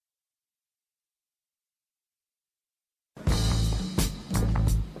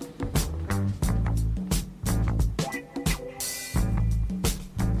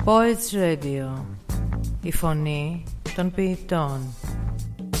Poets Radio, η φωνή των ποιητών.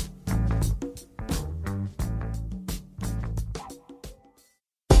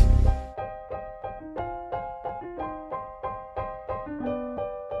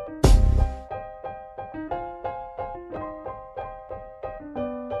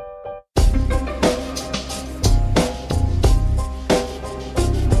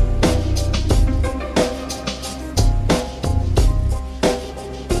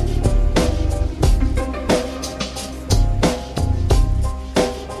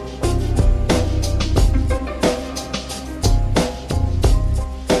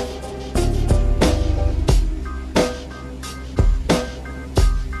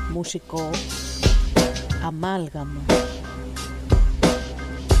 Μουσικό αμάλγαμα.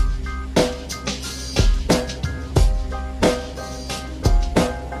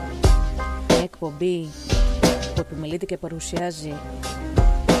 Μια εκπομπή που επιμελείται και παρουσιάζει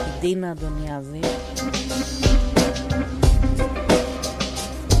η Ντίνα Αντωνιάδη.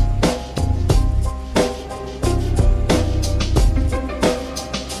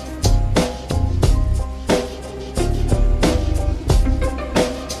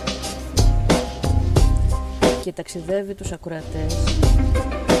 Και ταξιδεύει τους ακροατές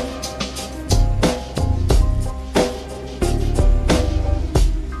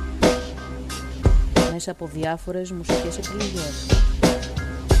μέσα από διάφορες μουσικές επιλογές.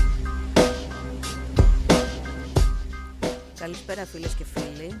 Καλησπέρα φίλες και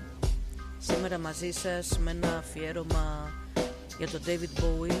φίλοι. Σήμερα μαζί σας με ένα αφιέρωμα για τον David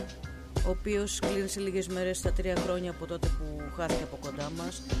Bowie, ο οποίος κλείνει λίγες μέρες στα 3 χρόνια από τότε που χάθηκε από κοντά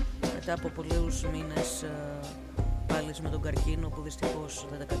μας, μετά από πολλούς μήνες πάλι με τον καρκίνο που δυστυχώς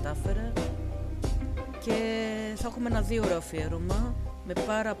δεν τα κατάφερε. Και θα έχουμε ένα 2ωρο αφιέρωμα με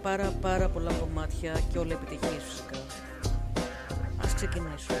πάρα πολλά κομμάτια και όλα επιτυχίες φυσικά. Ας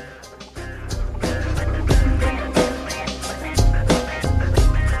ξεκινήσουμε.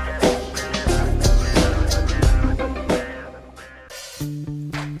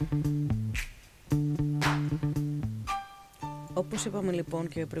 Όπως είπαμε λοιπόν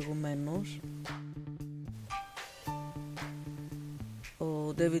και προηγουμένως,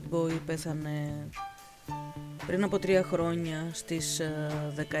 ο David Bowie πέθανε πριν από 3 χρόνια στις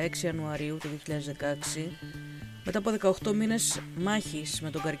 16 Ιανουαρίου του 2016, μετά από 18 μήνες μάχης με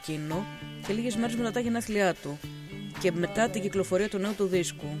τον καρκίνο και λίγες μέρες μετά τα γενέθλιά του και μετά την κυκλοφορία του νέου του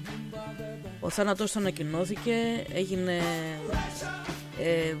δίσκου. Ο θάνατος του ανακοινώθηκε, έγινε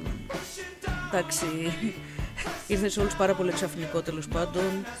εντάξει, ήρθε σε όλους πάρα πολύ ξαφνικό τέλος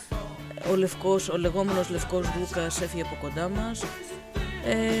πάντων. Ο λεγόμενος Λευκός Δούκας έφυγε από κοντά μας.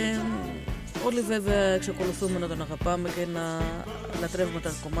 Όλοι βέβαια εξακολουθούμε να τον αγαπάμε και να λατρεύουμε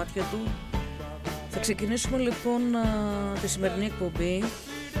τα κομμάτια του. Θα ξεκινήσουμε λοιπόν τη σημερινή εκπομπή.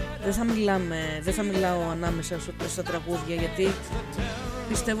 Δεν θα μιλάω ανάμεσα στα τραγούδια, γιατί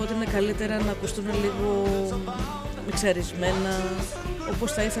πιστεύω ότι είναι καλύτερα να ακουστούν λίγο μιξαρισμένα,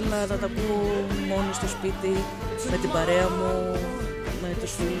 όπως θα ήθελα να τα ακούω μόνο στο σπίτι με την παρέα μου, με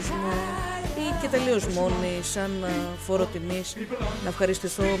τους φίλους μου ή και τελείως μόνη, σαν φόρο τιμής, να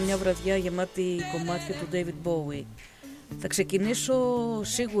ευχαριστηθώ μια βραδιά γεμάτη κομμάτια του David Bowie. Θα ξεκινήσω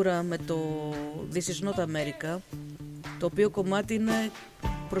σίγουρα με το This Is Not America, το οποίο κομμάτι είναι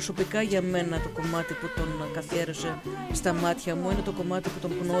προσωπικά για μένα το κομμάτι που τον καθιέρωσε στα μάτια μου. Είναι το κομμάτι που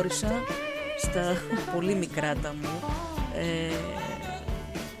τον γνώρισα στα πολύ μικράτα μου.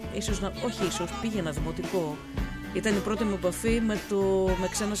 Ίσως πήγαινα δημοτικό. Ήταν η πρώτη μου επαφή με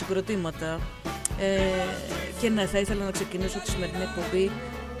ξένα συγκροτήματα. Και ναι, θα ήθελα να ξεκινήσω τη σημερινή εκπομπή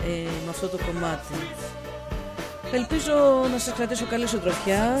με αυτό το κομμάτι. Ελπίζω να σας κρατήσω καλή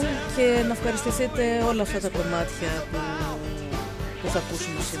συντροφιά και να ευχαριστηθείτε όλα αυτά τα κομμάτια που θα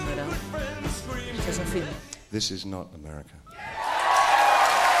ακούσουμε σήμερα. Σας αφήνω. This is not America.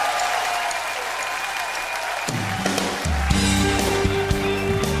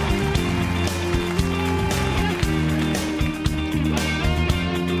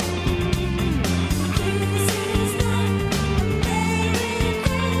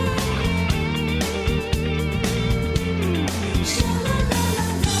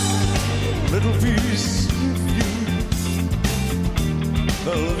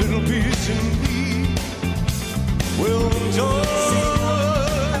 A little piece in me will join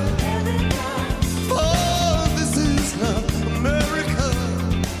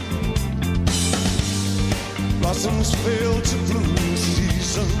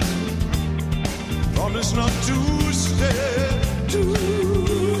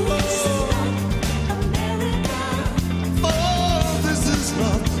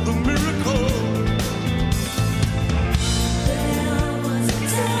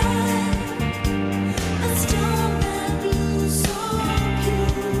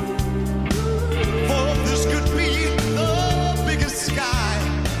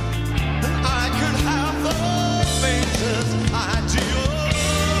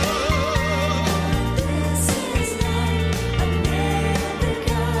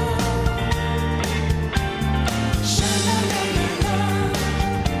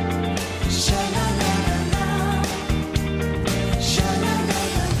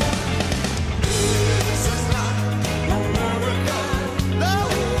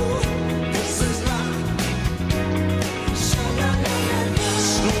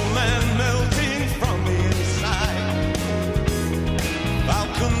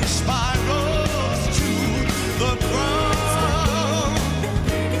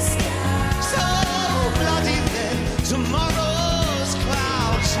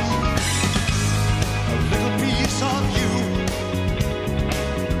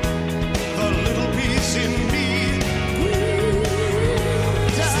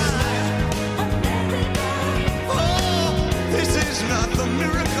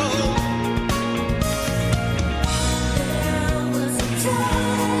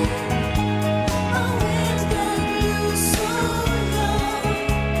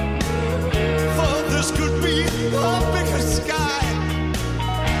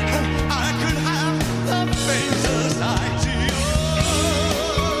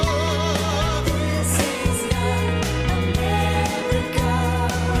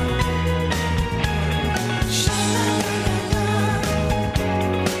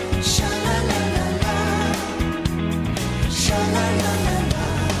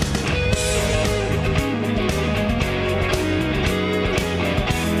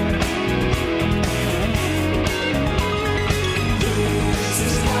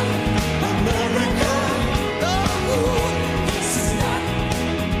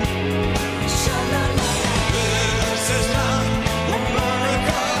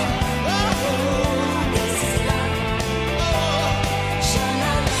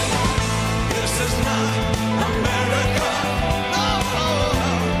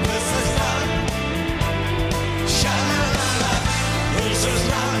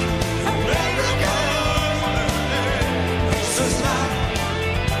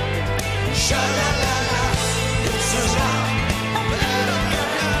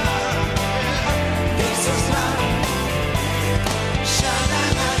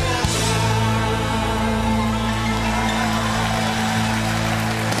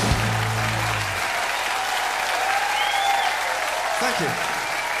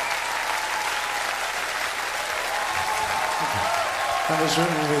was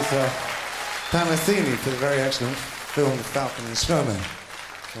written with Pam Metheny for the very excellent film The Falcon and Snowman.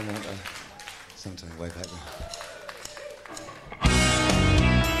 Came out sometime way back then.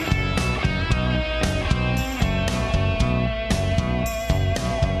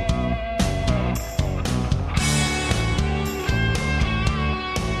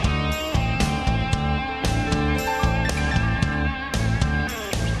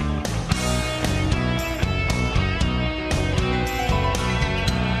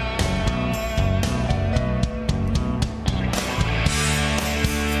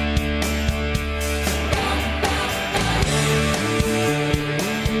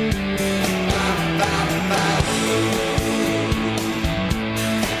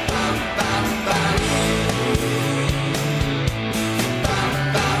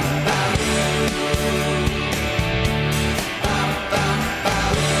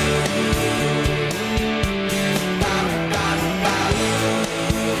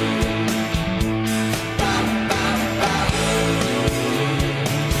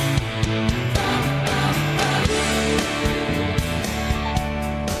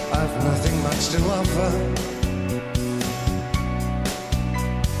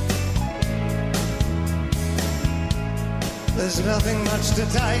 There's nothing much to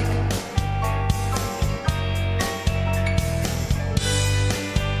take.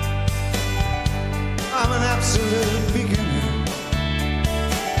 I'm an absolute beginner.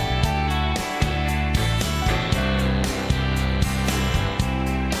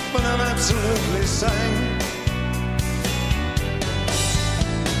 But I'm absolutely sane.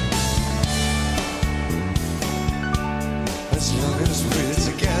 As long as we're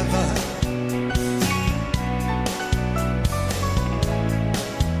together,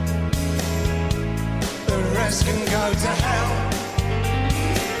 can go to hell.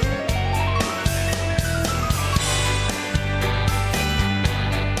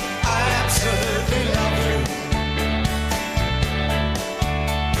 I absolutely love you.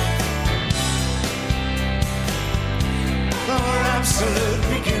 Though we're absolute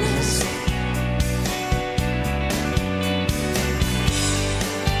beginners,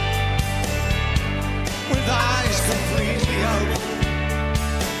 with eyes completely open.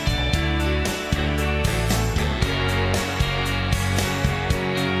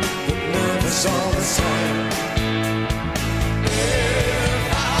 It's all the same.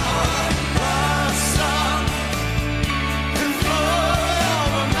 If our love song can flow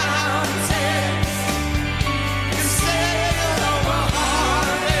over mountains, can sail over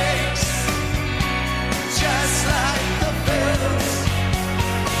heartaches, just like the bills.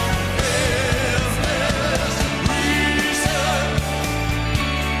 If there's reason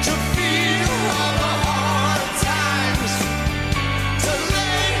to feel all the hard times, to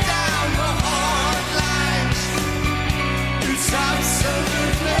lay down the hard lines, it's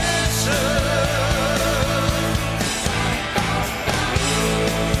absolute pleasure.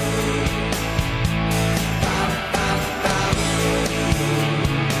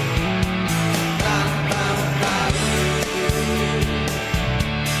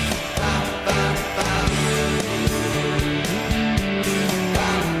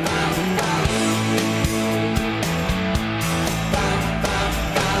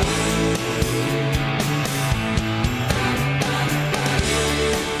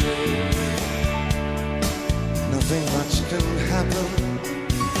 Nothing much can happen.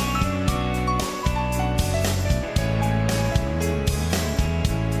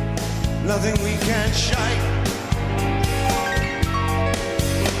 Nothing we can't shake.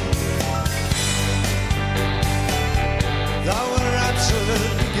 Though we're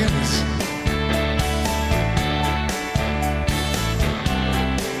absolute beginners,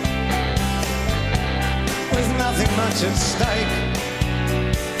 with nothing much at stake.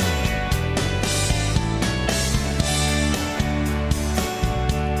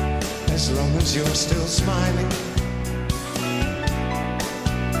 As long as you're still smiling,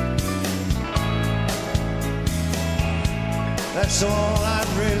 that's all I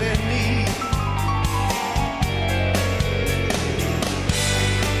really need.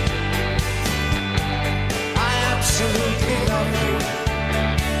 I absolutely love you.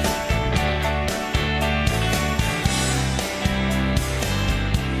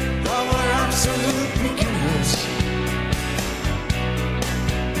 But we're absolute beginners.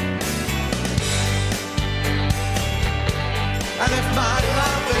 And if my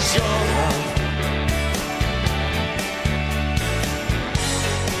love is your love,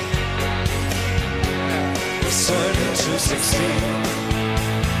 we're certain to succeed.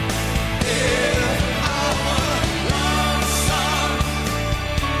 If our love song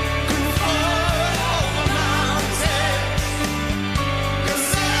can flow over mountains,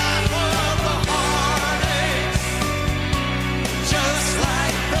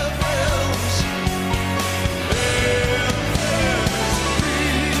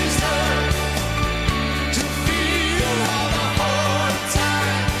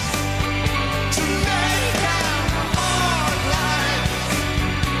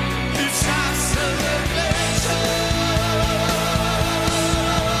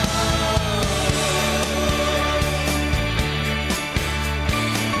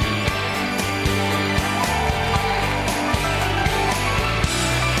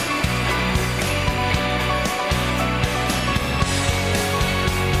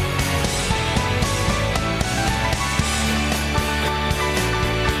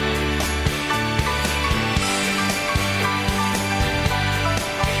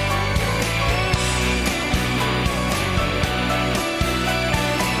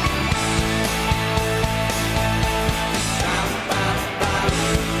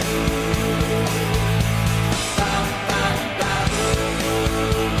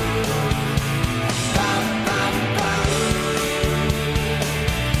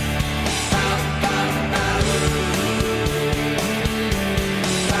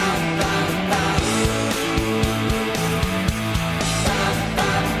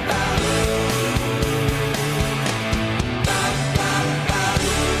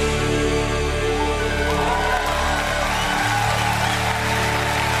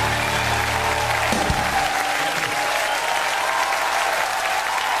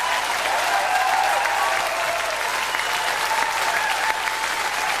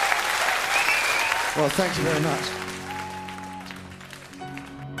 thank you very much.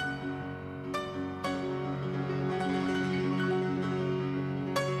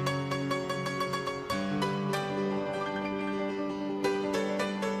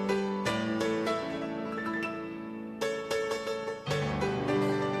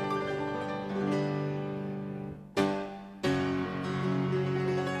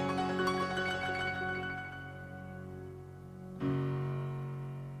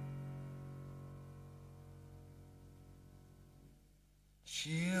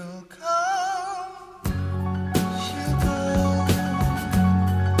 She'll come, she'll go,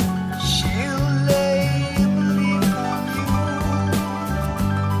 she'll lay a leaf on you,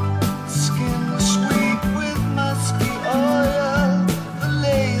 skin sweet with musky oil, the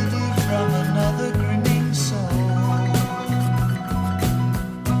lady from another grinning soul.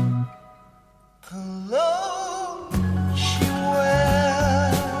 Cologne she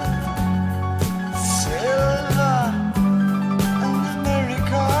wears, silver and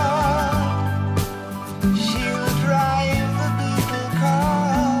America.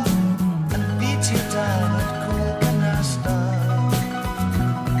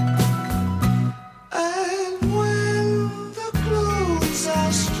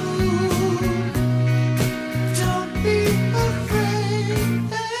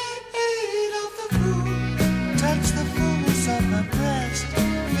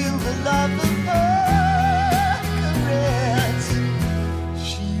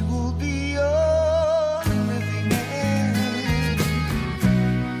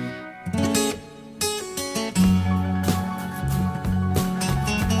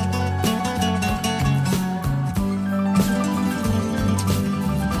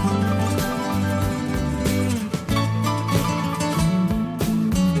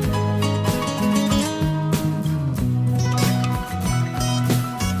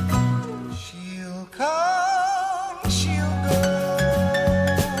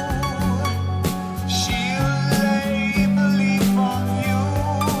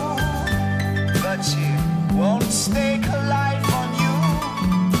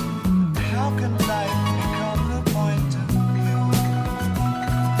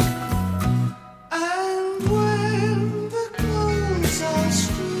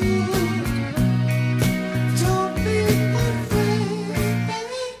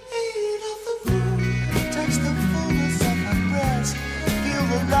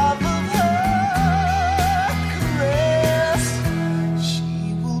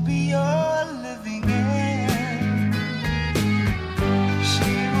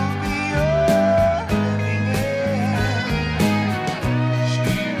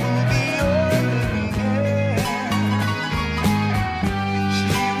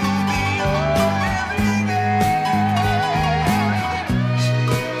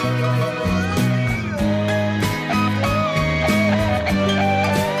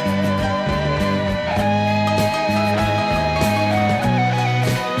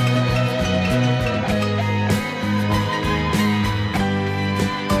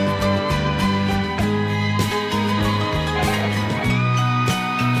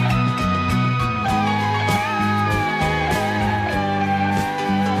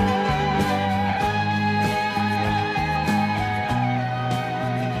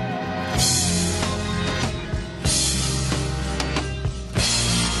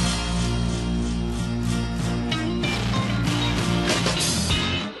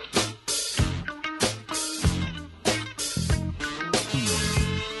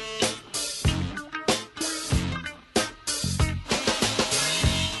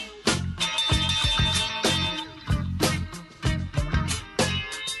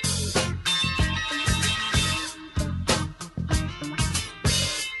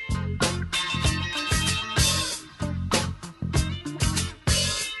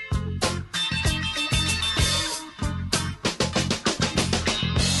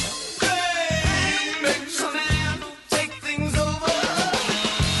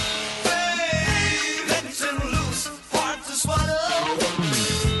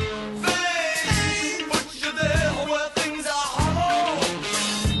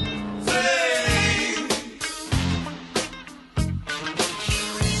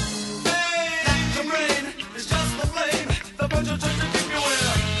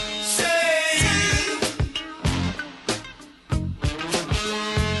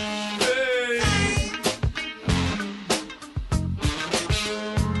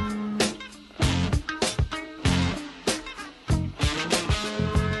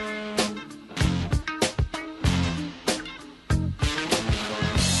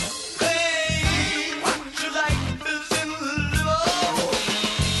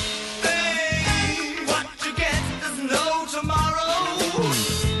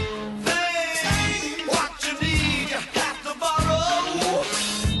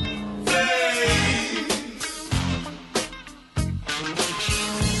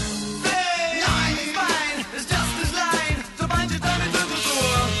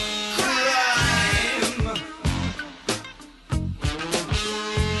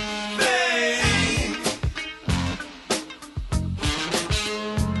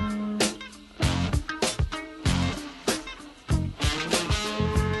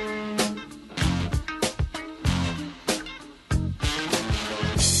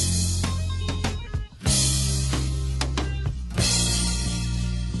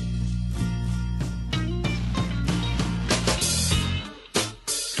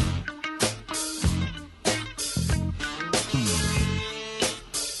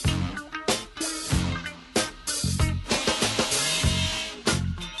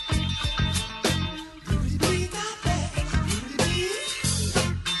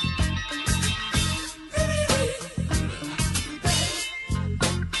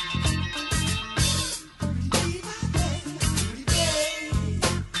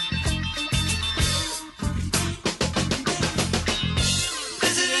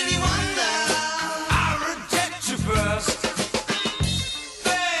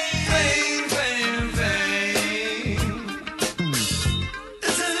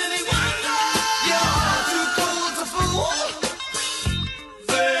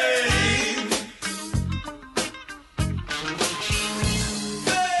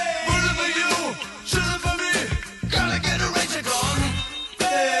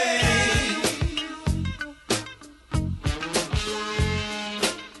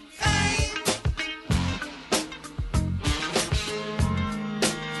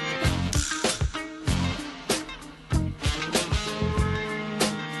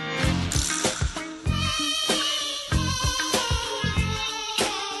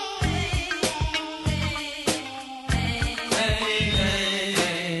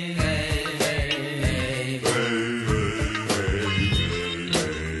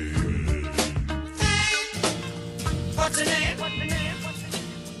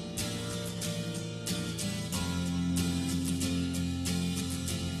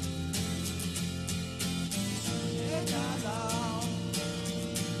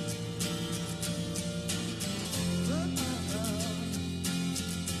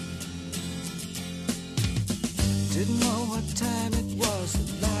 Didn't know what time it was, the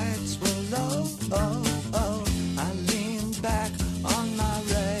lights were low. Oh, oh. I leaned back on my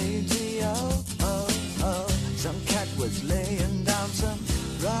radio. Oh, oh. Some cat was laying down some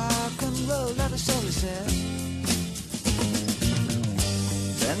rock and roll, that is all he said.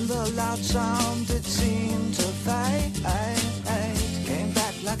 Then the loud sound, it seemed to fade. Came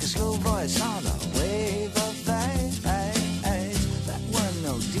back like a slow voice on a wave of fade. That was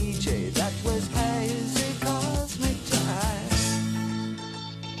no DJ, that was hazy cosmic jive.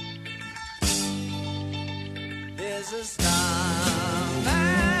 There's a starman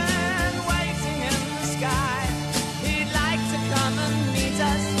waiting in the sky. He'd like to come and meet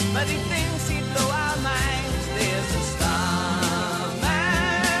us, but he thinks he'd blow our minds. There's a starman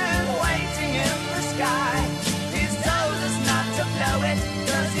waiting in the sky. He's told us not to blow it,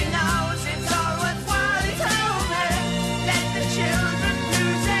 'cause he knows it's all worthwhile. He told me, let the children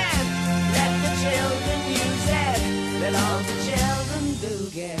lose it, let the children use it, let all the children do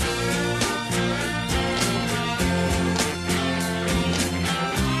get.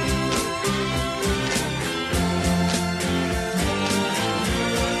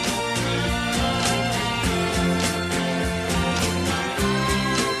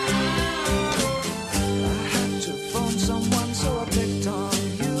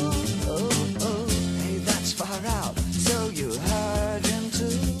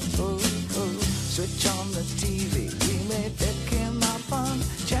 Switch on the TV, we may pick him up on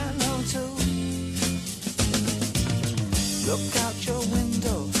channel 2. Look out your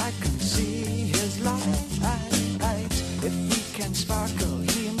window, I can see his light. If we can sparkle,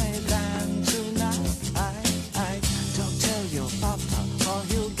 he may land tonight. Don't tell your papa, or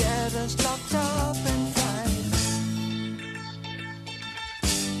he'll get us locked up in fights.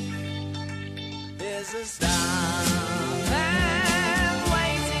 There's a starman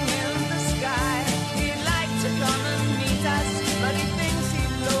waiting in the sky. He'd like to come and meet us, but he thinks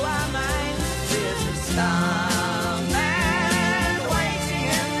he'd blow our minds. There's a starman waiting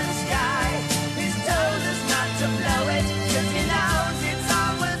in the sky. He's told us not to blow it, 'cause he knows it's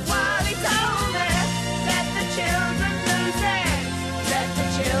all worthwhile. He told me, let the children lose it, let the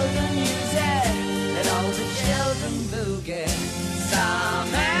children use it, let all the children boogie.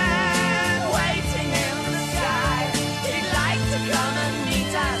 Starman waiting in the sky. He'd like to come and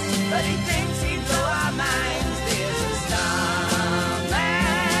meet us, but he thinks he'd blow our minds. There's a starman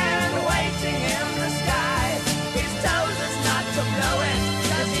waiting in the sky. He's told us not to blow it,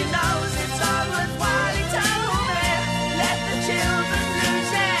 'cause he knows it's all worthwhile. He told me, let the children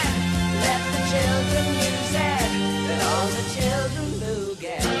lose it, let the children use it, let all the children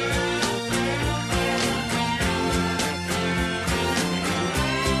boogie.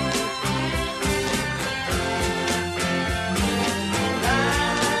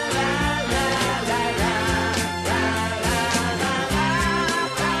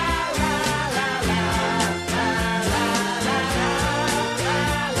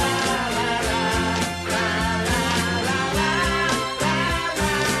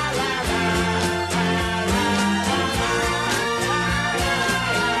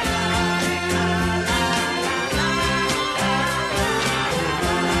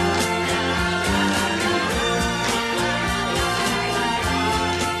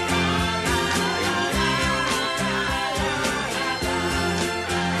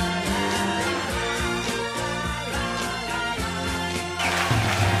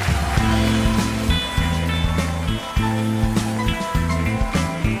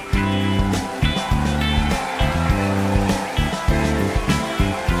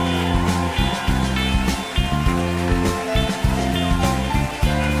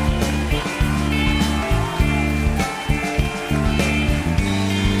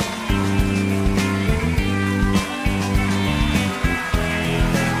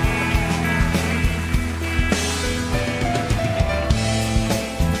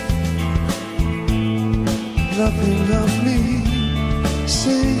 Nothing of me,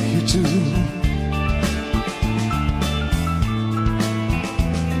 say you do.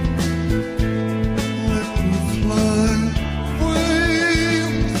 Let me fly away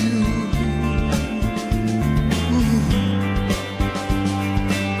with you.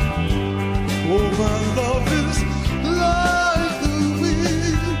 Oh, my love is like the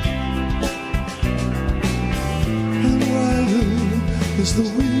wind, and wider is the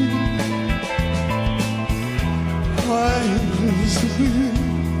wind. Is the wind.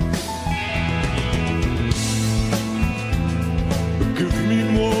 Give me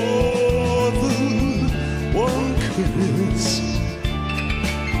more than one kiss.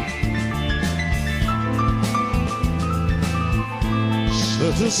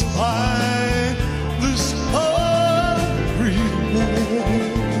 Satisfy this heart.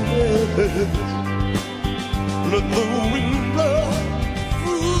 Let the wind blow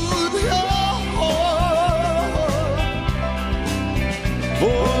through your heart.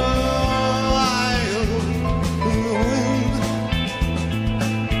 For I am the wind,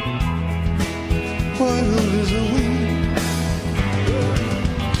 wild as a wind.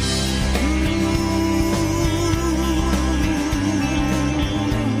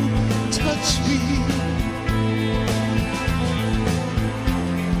 Touch me.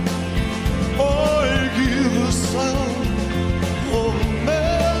 Sound of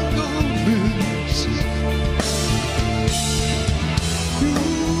mandolins. You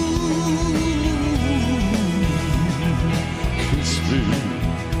kiss me.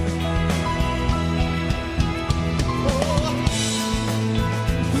 Oh,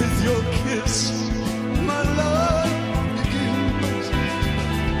 with your kiss, my love begins.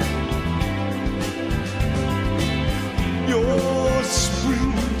 Your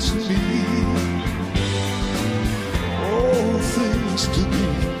spring to me. All things to be.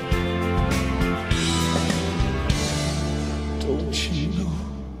 Don't you know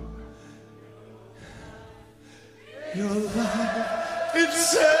your life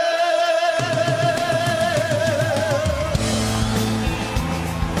itself,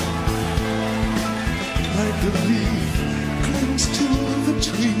 like the leaf clings to the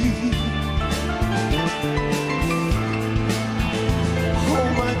tree. Oh,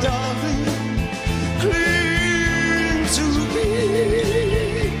 my darling, cling to me,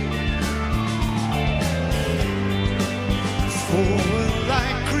 for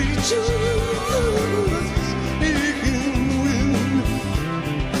like creatures seeking wind,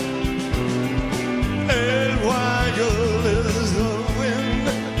 and wild is the wind,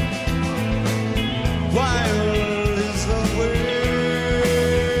 wild is the wind.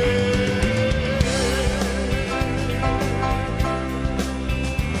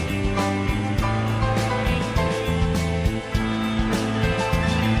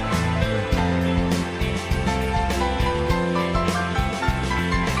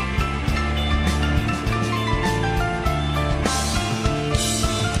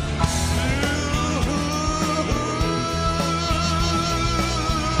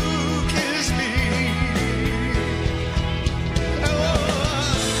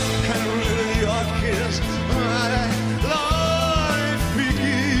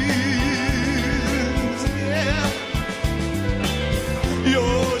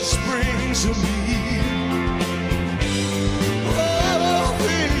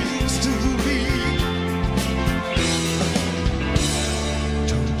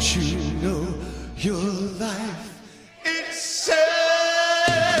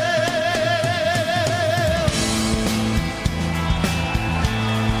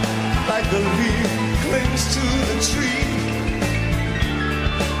 The leaf clings to the tree.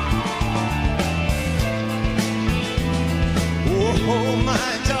 Oh,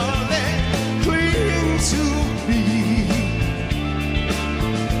 my darling, cling to me.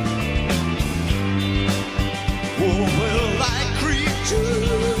 Oh, well, like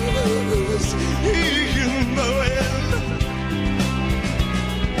creatures in the wind,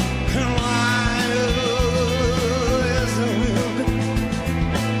 and wild is the wind.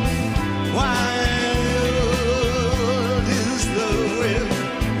 Wild is the wind.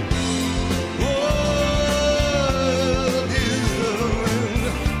 Wild is the wind.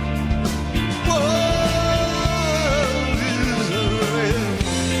 Wild is the wind.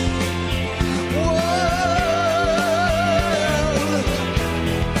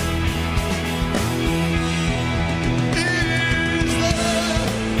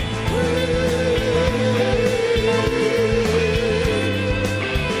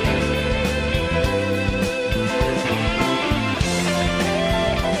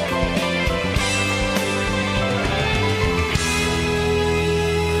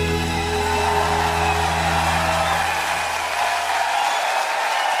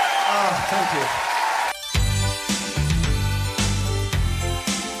 Thank you.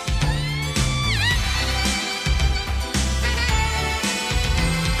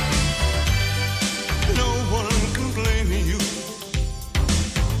 No one can blame you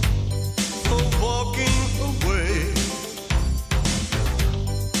for walking away.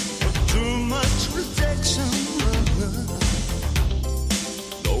 Too much rejection,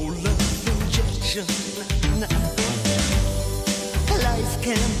 no love injection. Life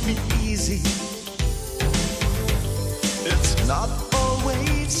can't be easy. It's not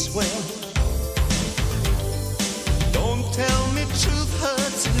always well. Don't tell me truth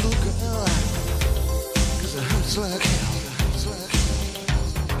hurts, little girl, 'cause it hurts like hell.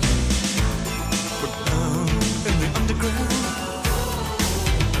 But down in the underground,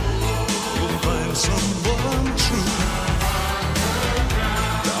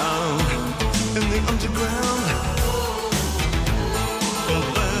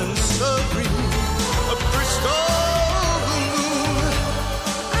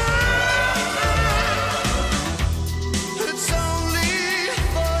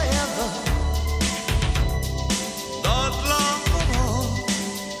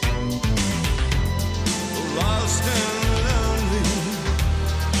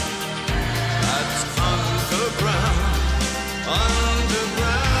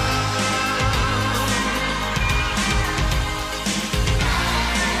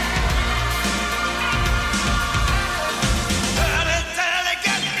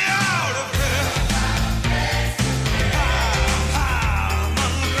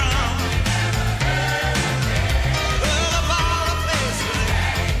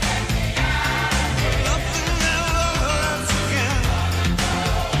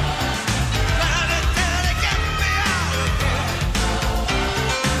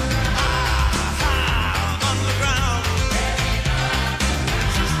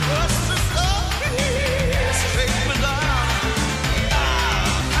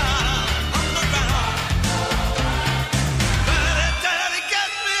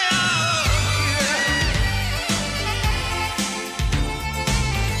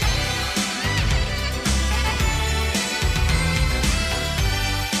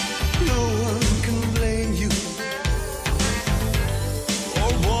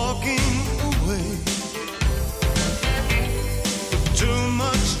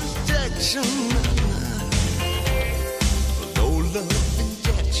 affection, no love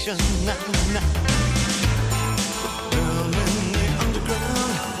injection. Down in the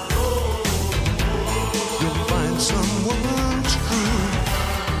underground, you'll find someone true.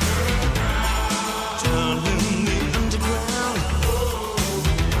 Down in the underground,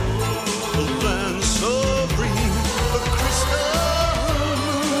 a land so free, a crystal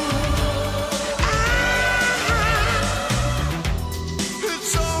moon.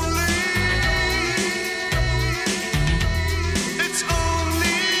 It's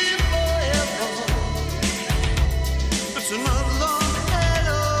only forever. It's not long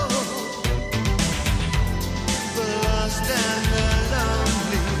hello. The lost and the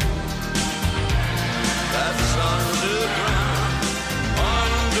lonely. That's underground,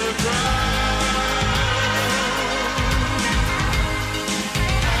 underground.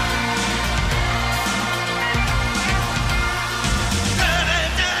 Daddy,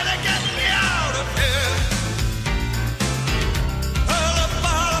 Daddy, get me out of here. All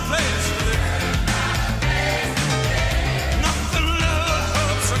about a place to live. Nothing ever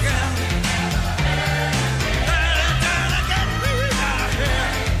hurts again. Daddy, Daddy, get me out of here.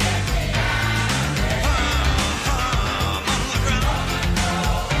 I'm on the ground.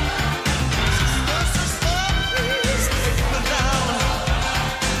 Sister, please take me down.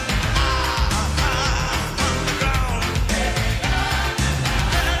 On the ground.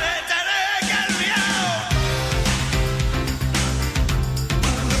 Daddy, Daddy, get me out.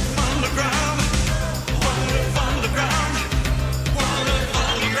 On the ground. On the ground. On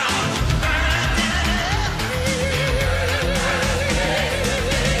the ground.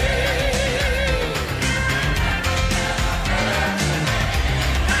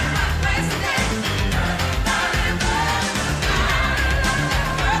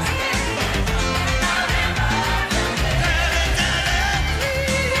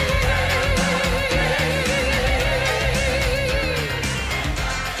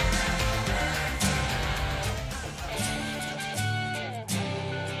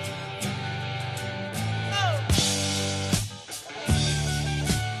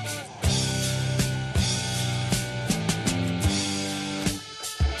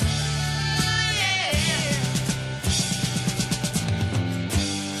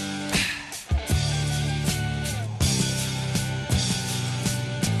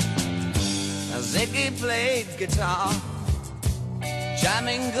 Ziggy played guitar,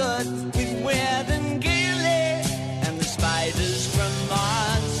 jamming good with Weird and Gilly and the Spiders from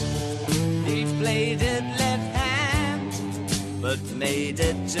Mars. He played it left hand, but made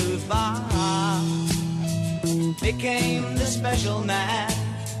it too far. Became the special man,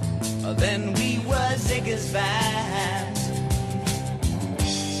 then we were Ziggy's band.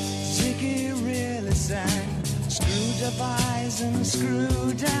 Ziggy really sang, screwed up eyes and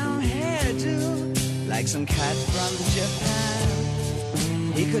screwed down hairdo, like some cat from Japan.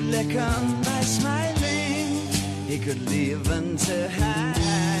 He could lick 'em by smiling, he could leave 'em to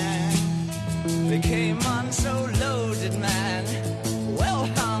hang. Became on so loaded man, well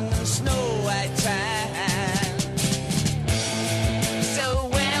hung in snow white tan. So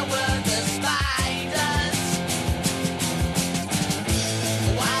where were the spiders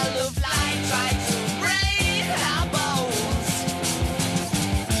while the fly tried to break our bones?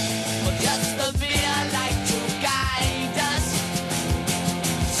 Well, just the beer like to guide us.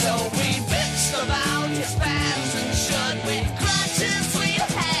 So we bitched about his pants and should with crutches sweet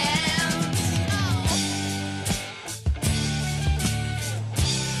hands.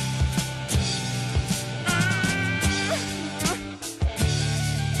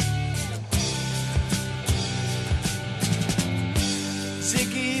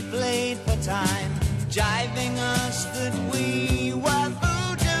 Ziggy played for time, jiving us that we were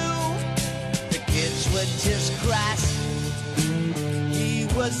voodoo. The kids were just crass, he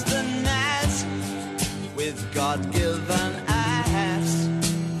was the Nas with God-given ass.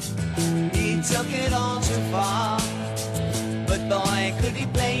 He took it all too far, but boy could he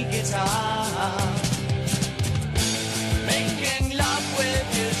play guitar. Making love with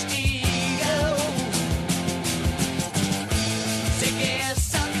his ego, Ziggy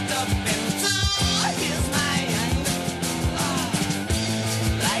sucked up into his mind,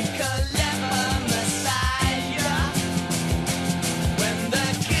 like a leper messiah. When the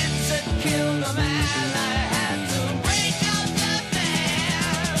kids had killed a man, I had to break up the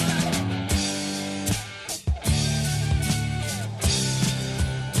band.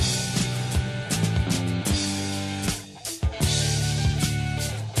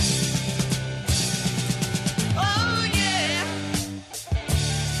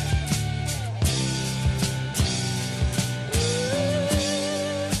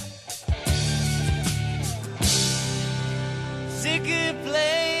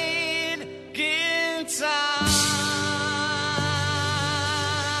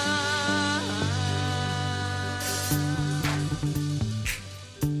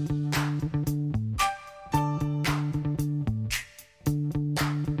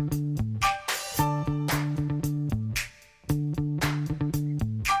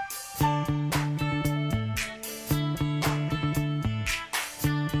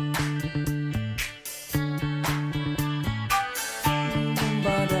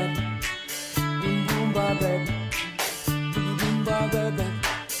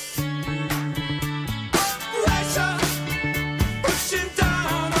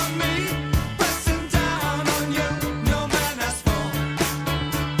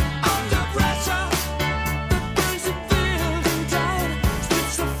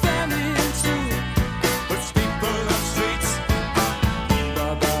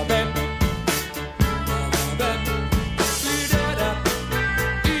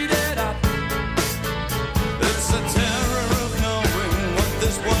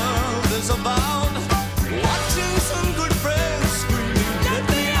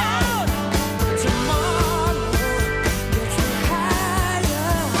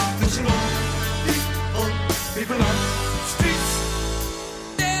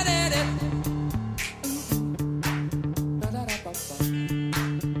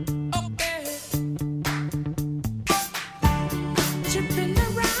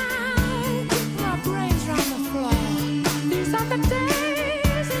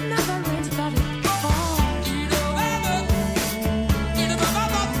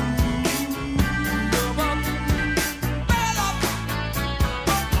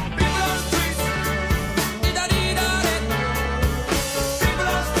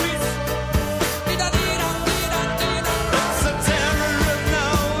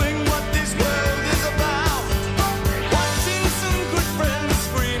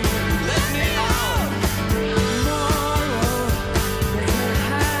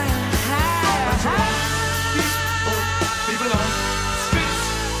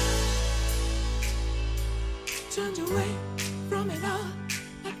 find your way from it all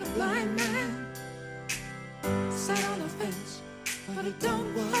like a blind man. Sat on the fence, but it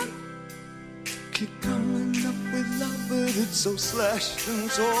don't work. Keep coming up with love, but it's so slashed and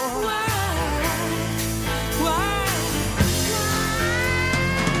torn. Why?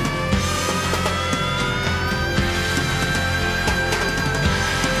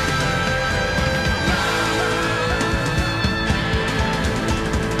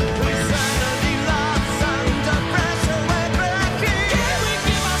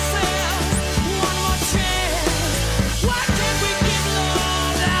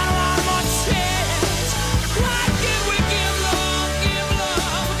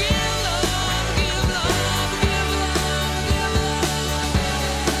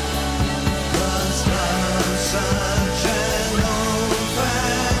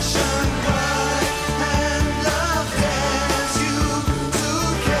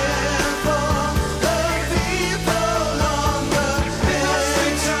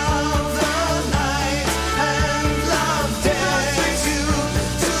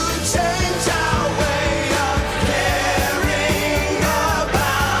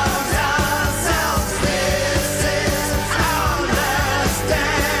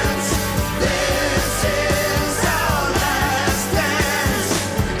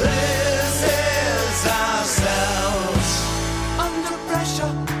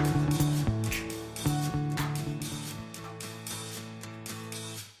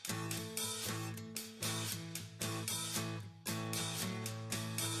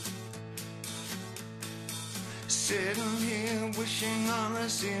 Sitting here wishing on a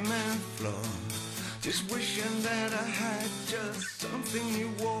cement floor, just wishing that I had just something you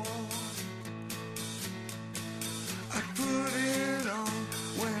wore. I put it on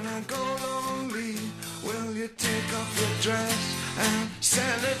when I go lonely. Will you take off your dress and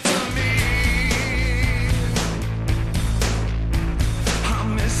send it to me? I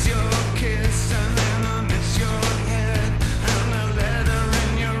miss your kiss and then I miss your head, and a letter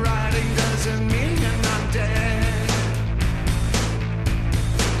in your writing doesn't mean you're not dead.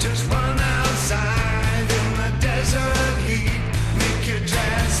 Just run outside in the desert heat, make your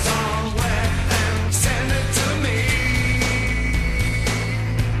dress all wet and send it to me.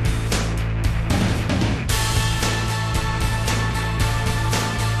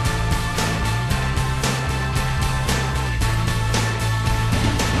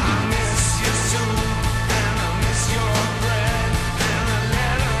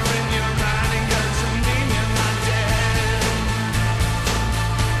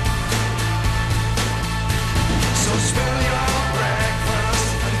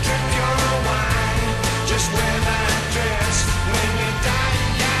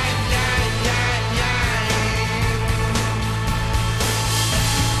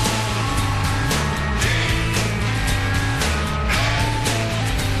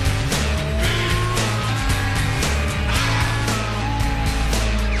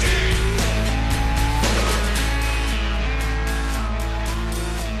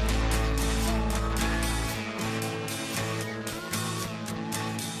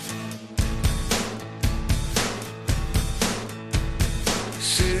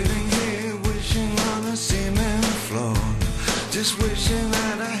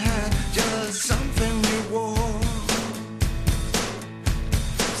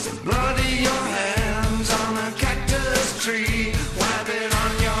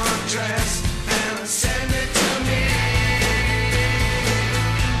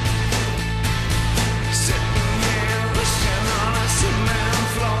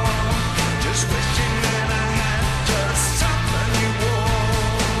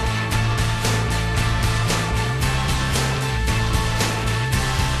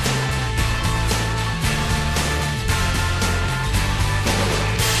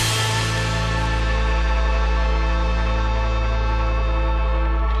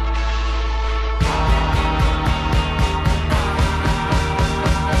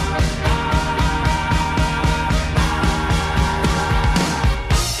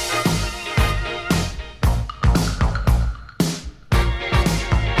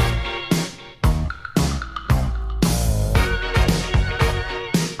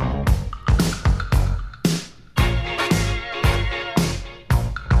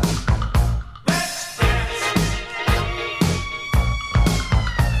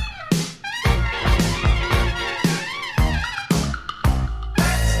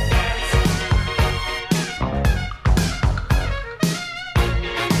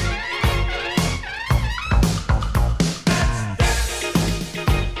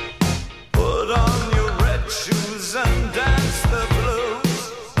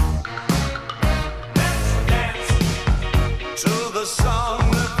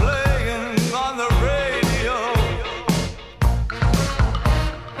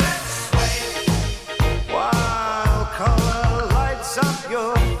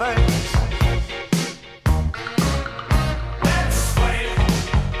 face. Let's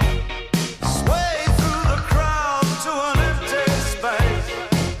sway through the crowd to an empty space.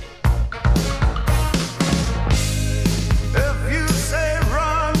 If you say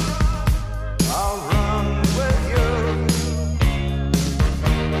run, I'll run with you.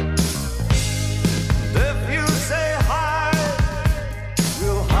 If you say hide,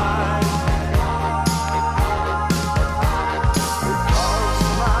 we'll hide. Because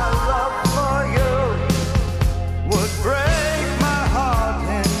my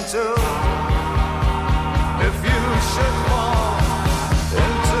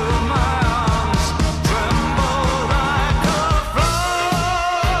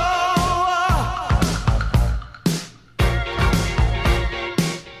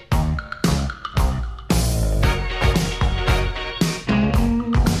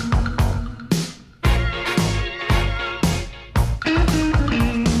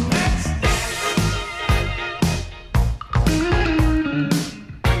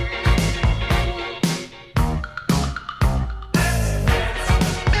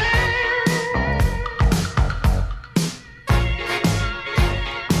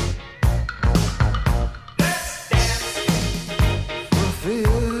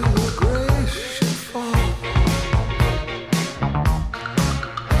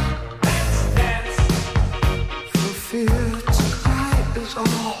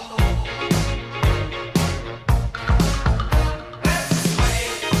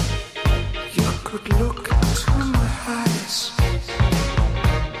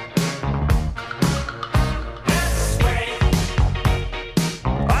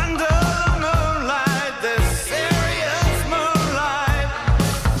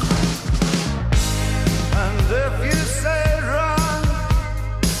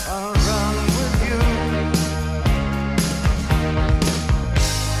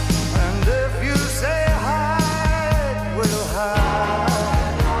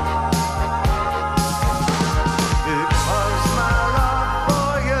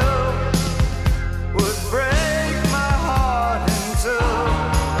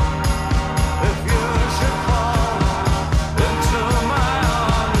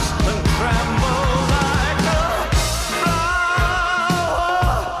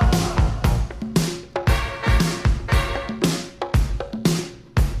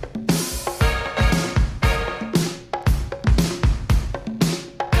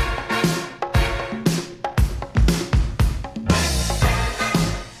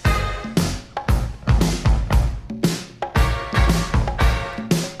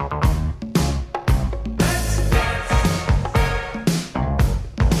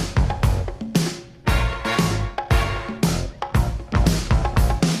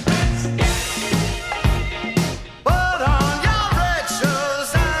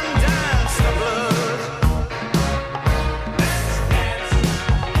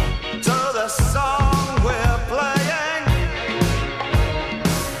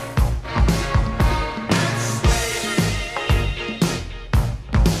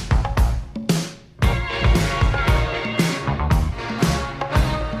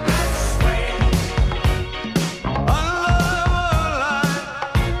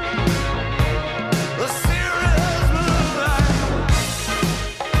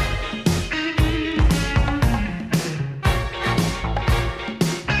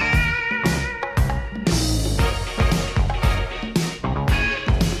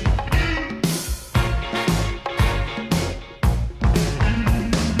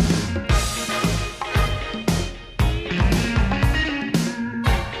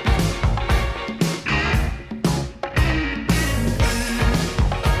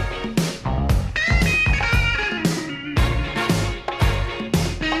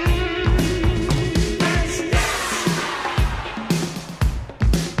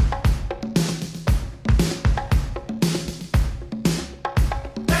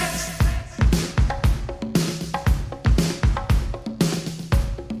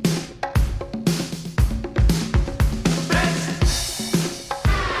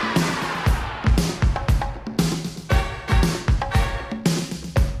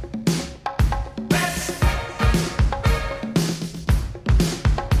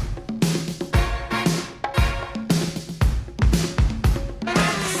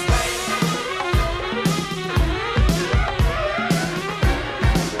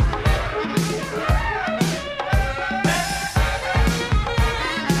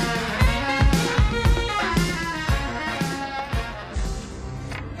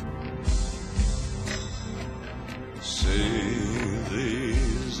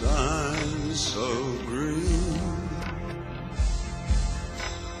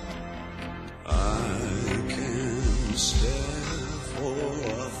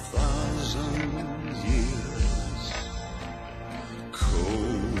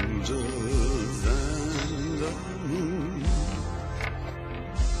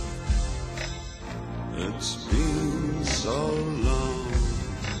It's been so long.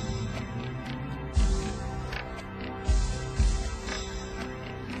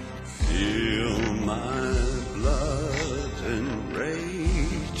 Feel my blood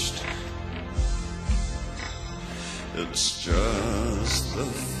enraged. It's just the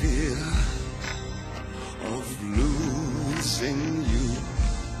fear of losing you.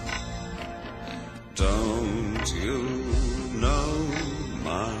 Don't you know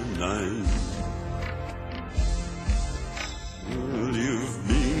my name? Well, you've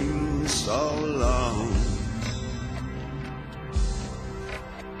been so long,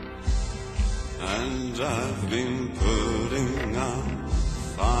 and I've been putting out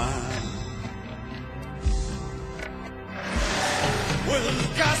fire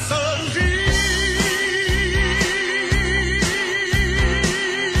with gasoline.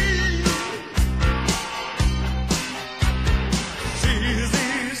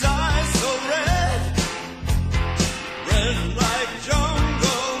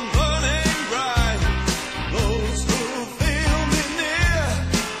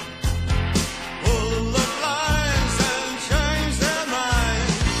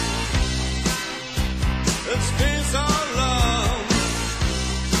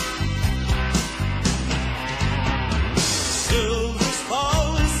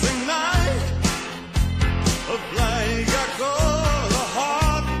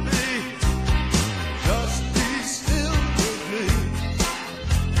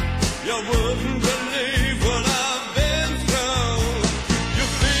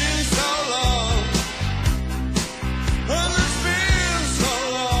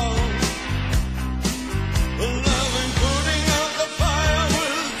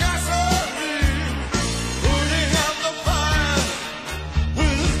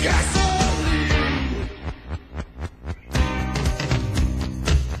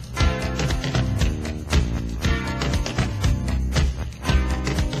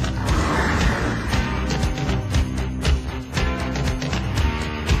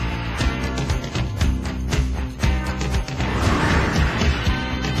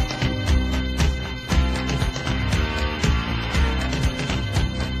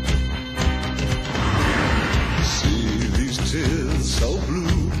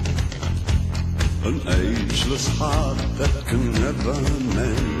 Heart that can never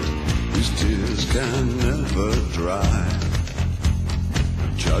mend, whose tears can never dry.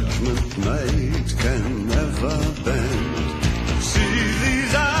 Judgment made can never bend. See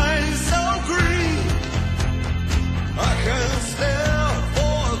these eyes so green, I can stare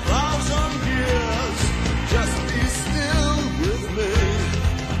for 1,000 years. Just be still with me.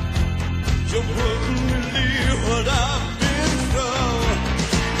 You wouldn't believe what I've been through.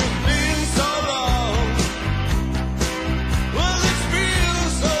 You've been so long.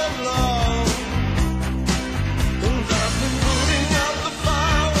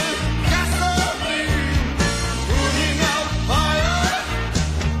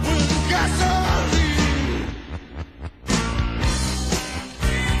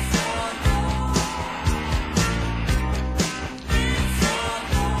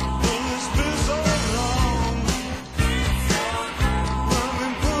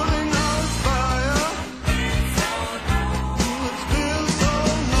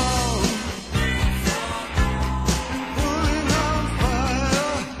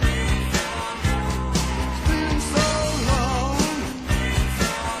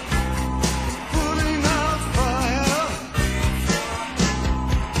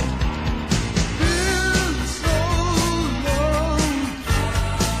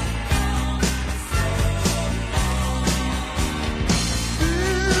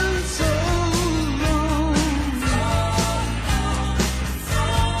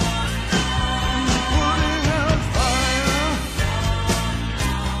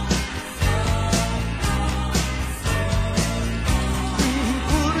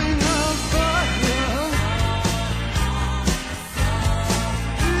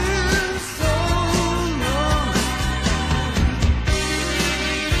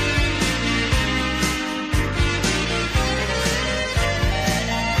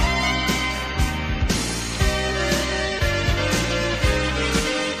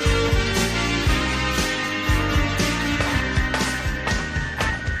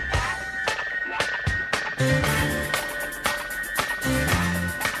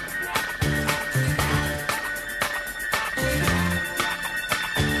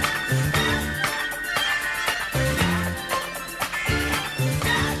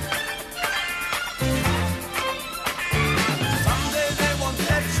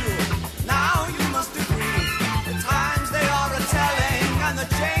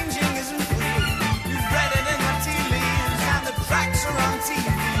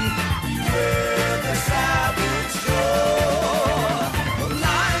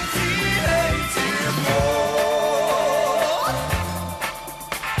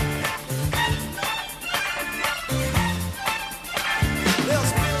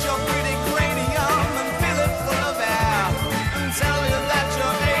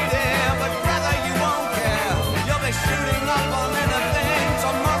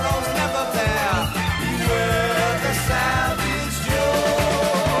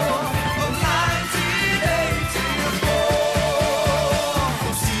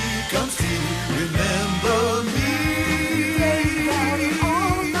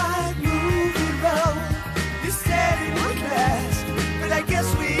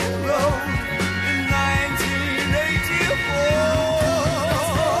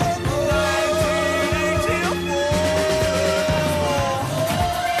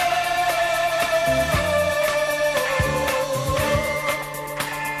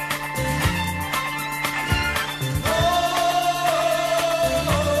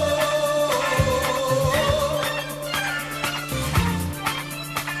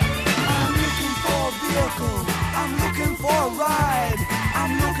 vehicle, I'm looking for a ride,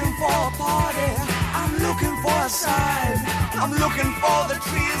 I'm looking for a party, I'm looking for a sign, I'm looking for the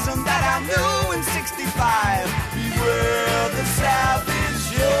treason that I knew in 65. Beware the savage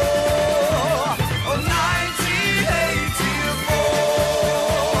shore of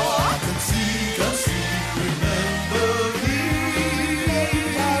 1984. Conceit, remember me.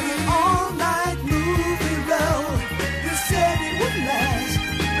 Had an all-night movie reel. You said it would last,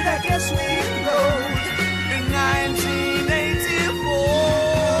 but I guess we enrolled in 1984.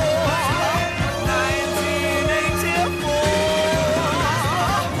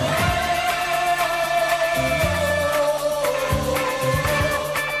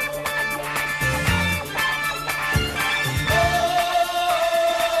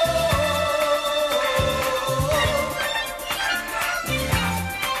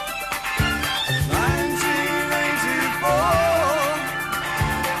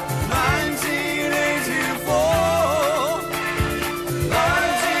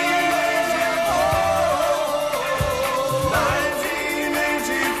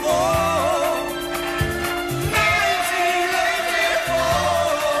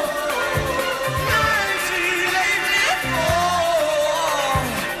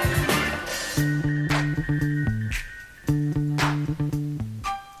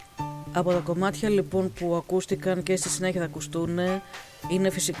 Από τα κομμάτια λοιπόν που ακούστηκαν και στη συνέχεια θα ακουστούν είναι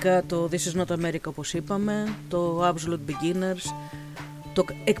φυσικά το This is not America, όπως είπαμε, το Absolute Beginners, το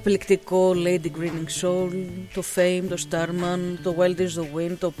εκπληκτικό Lady Grinning Soul, το Fame, το Starman, το Wild is the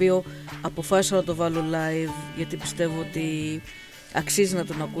Wind, το οποίο αποφάσισα να το βάλω live γιατί πιστεύω ότι αξίζει να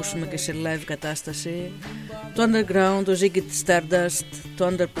τον ακούσουμε και σε live κατάσταση. Το Underground, το Ziggy Stardust, το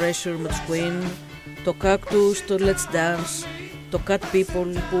Under Pressure με τους Queen, το Cactus, το Let's Dance, το Cat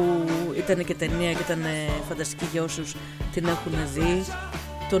People που ήταν και ταινία και ήταν φανταστική για όσους την έχουν δει,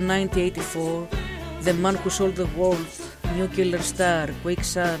 το 1984, The Man Who Sold the World, New Killer Star,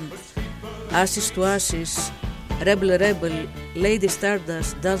 Quicksand, Ashes to Ashes, Rebel Rebel, Lady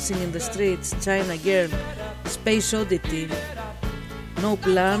Stardust, Dancing in the Streets, China Girl, Space Oddity, No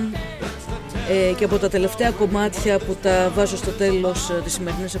Plan. Και από τα τελευταία κομμάτια που τα βάζω στο τέλος της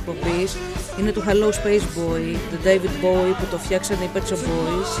σημερινής εκπομπής είναι του Hello Space Boy, του David Bowie, που το φτιάξανε οι Pet Shop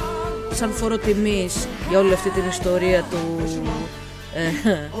Boys σαν φόρο τιμής για όλη αυτή την ιστορία του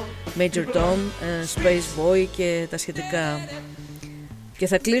Major Tom, Space Boy και τα σχετικά. Και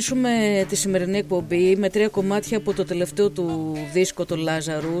θα κλείσουμε τη σημερινή εκπομπή με 3 κομμάτια από το τελευταίο του δίσκο, το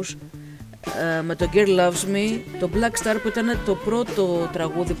Lazarus, με το Girl Loves Me, το Black Star που ήταν το πρώτο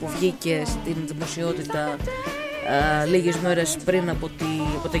τραγούδι που βγήκε στην δημοσιότητα λίγες μέρες πριν από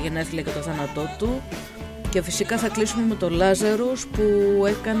τα γενέθλια και το θάνατό του, και φυσικά θα κλείσουμε με το Lazarus που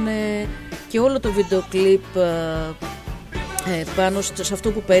έκανε και όλο το βίντεο κλιπ πάνω σε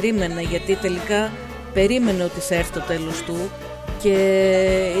αυτό που περίμενε, γιατί τελικά περίμενε ότι θα έρθει το τέλος του και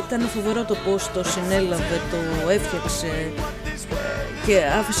ήταν φοβερό το πως το συνέλαβε, το έφτιαξε και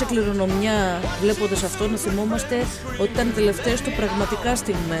άφησε κληρονομιά. Βλέποντας αυτό να θυμόμαστε ότι ήταν οι τελευταίες του πραγματικά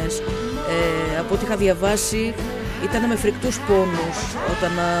στιγμές. Από ό,τι είχα διαβάσει ήταν με φρικτούς πόνους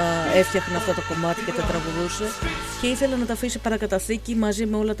όταν έφτιαχνε αυτά τα κομμάτια και τα τραγουδούσε και ήθελε να τα αφήσει παρακαταθήκη μαζί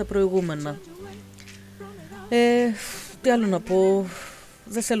με όλα τα προηγούμενα. Τι άλλο να πω,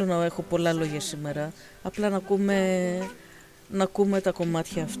 δεν θέλω να έχω πολλά λόγια σήμερα, απλά να ακούμε τα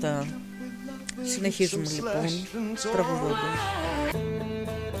κομμάτια αυτά. Συνεχίζουμε λοιπόν τραγουδώντας.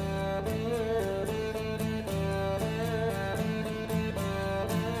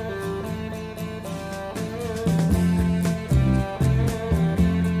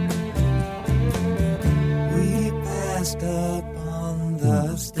 Upon the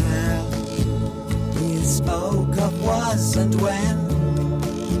stair, he spoke of was and when,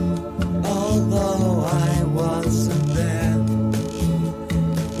 although I wasn't there.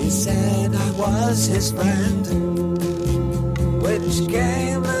 He said I was his friend, which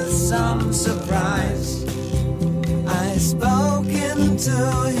came as some surprise. I spoke into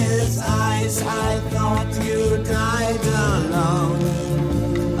his eyes, I thought you died alone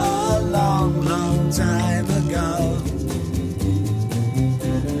a long, long time ago.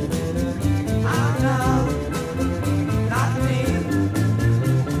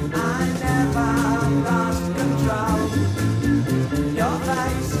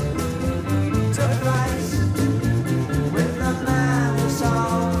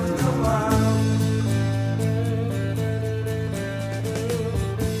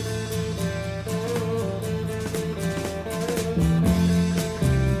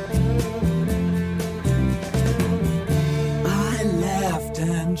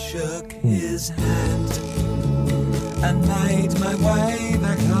 Shook his hand and made my way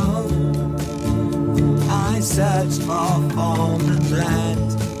back home. searched for foreign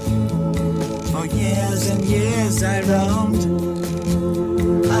land. For years and years I roamed.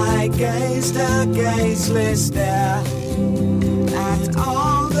 I gazed a gazeless stare at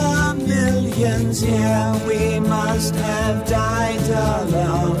all the millions here. We must have died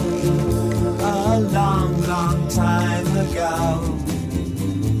alone a long, long time ago.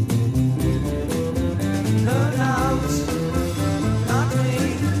 Who knows? Not me.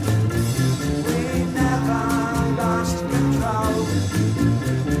 We never lost control.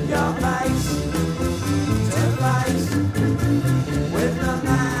 Your face to face with the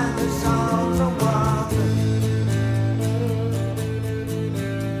man who sold the world.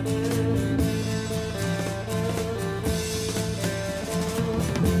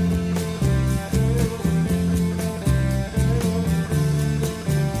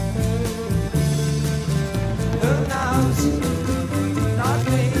 Who knows? Not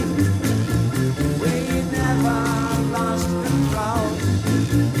me. We never lost control.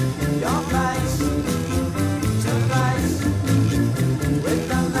 Your face to face with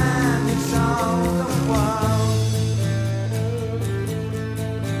the man who sold the world.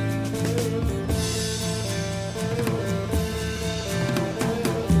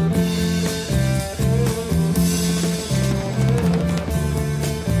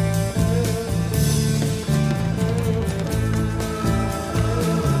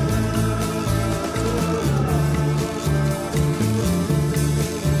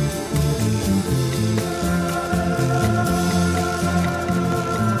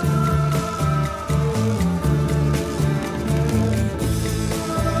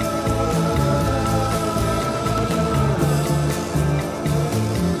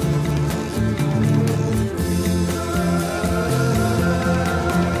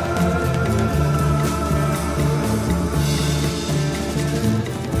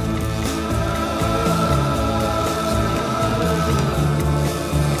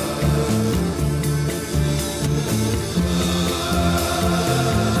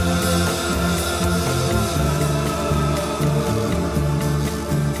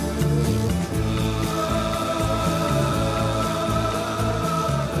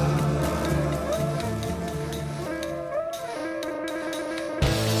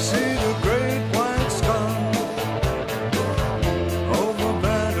 See the great white scar over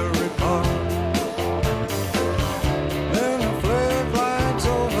Battery Park. Then the flag flies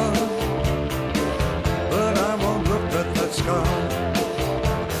over, but I won't look at that scar.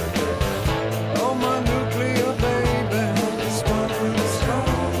 Oh, my nuclear baby,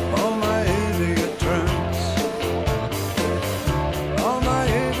 all my idiot trance, all my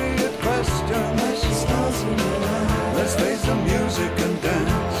idiot questions. Let's face the music and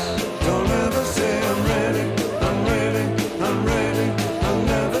dance. Don't ever say I'm ready, I'm ready, I'm ready. I'll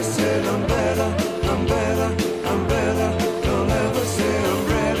never say I'm better, I'm better, I'm better. Don't ever say I'm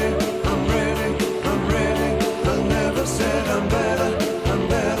ready, I'm ready, I'm ready. I'll never say I'm better, I'm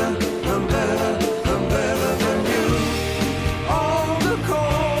better, I'm better, I'm better than you. All the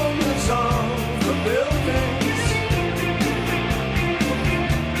corners of the buildings.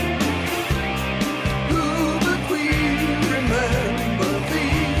 Who but we remember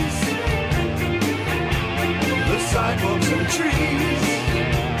these? The sidewalks and trees.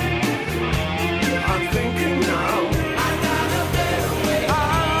 I'm thinking now. I got a better way. I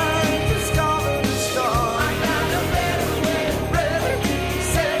discovered the star. I got a better way. Ready,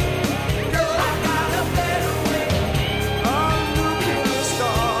 set, go. I got a better way. I'm looking the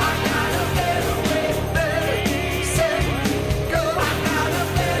star. I got a better way. Ready, set, go. I got a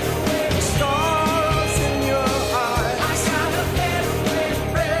better way. Stars in your eyes. I got a better way.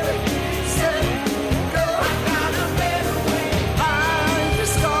 Ready, set, go. I got a better way. I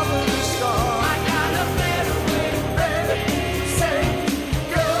discovered the star. I got a better way. Ready, set,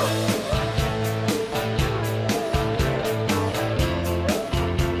 go.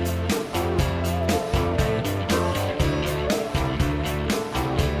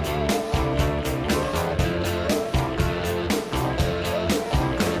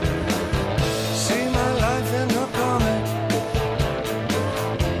 See my life in a comic,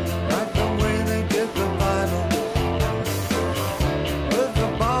 like the way they did the Bible, with the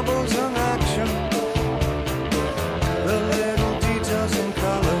bubbles in action, the little details in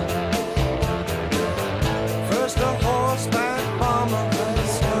color. First a horseback bomber,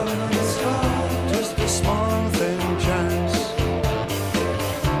 just a small thin chance.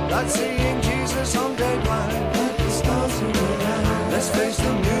 That's seeing Jesus on Dateline. Let's face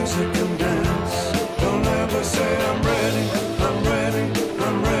the music and dance. Don't ever say I'm ready, I'm ready,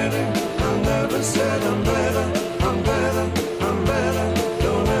 I'm ready. I'll never say I'm better, I'm better, I'm better.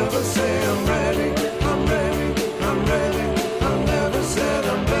 Don't ever say I'm ready, I'm ready,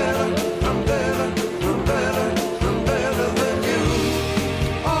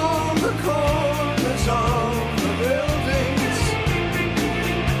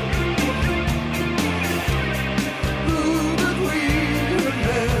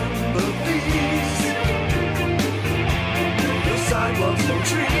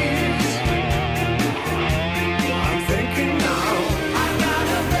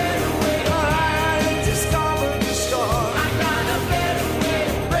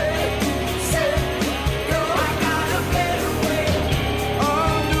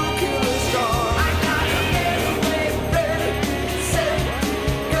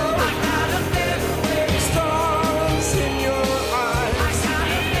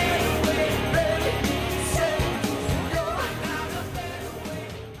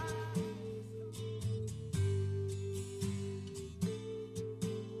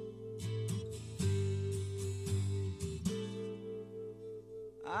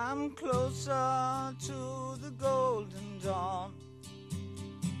 I'm closer to the golden dawn,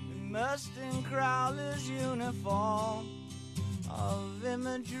 immersed in Crowley's uniform of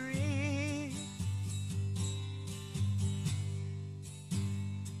imagery.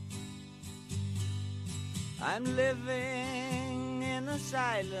 I'm living in a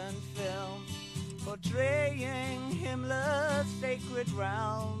silent film, portraying Himmler's sacred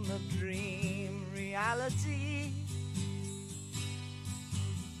realm of dream reality.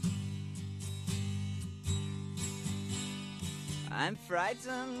 I'm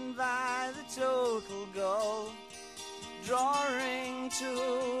frightened by the total goal, drawing to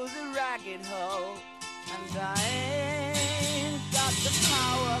the ragged hole, and I ain't got the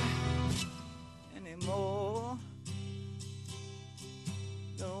power anymore.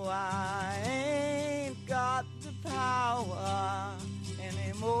 No, I ain't got the power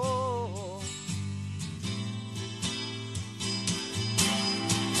anymore.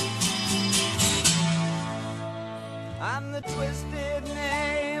 I'm the twisted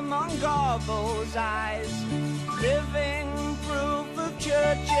name on Garbo's eyes, living proof of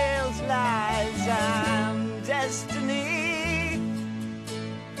Churchill's lies. I'm destiny.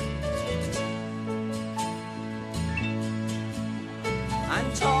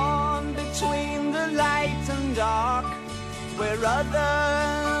 I'm torn between the light and dark, where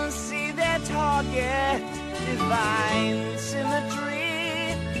others see their target, divine symmetry.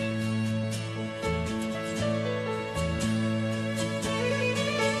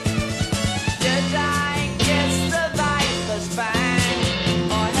 Did I kiss the viper's fang,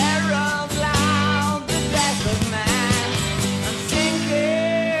 or herald loud the death of man? I'm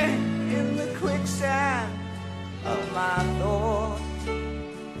sinking in the quicksand of my thoughts,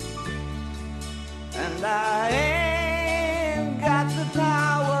 and I ain't got the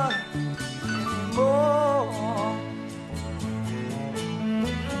power anymore.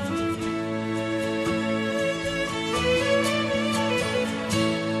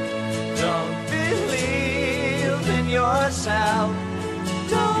 Don't believe in yourself,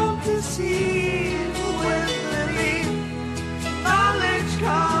 don't deceive with belief. Knowledge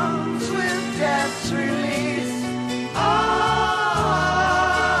comes with death's release.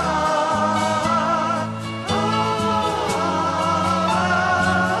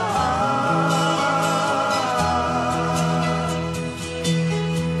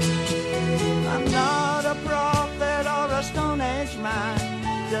 I'm not a prophet or a Stone Age man,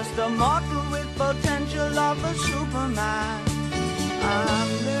 just a mortal with potential of a Superman. I'm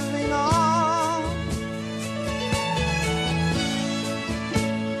living on.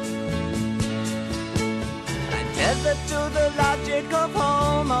 I'm tethered to the logic of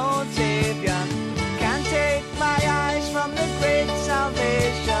Homo sapien. Can't take my eyes from the great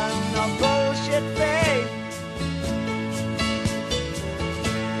salvation of bullshit faith.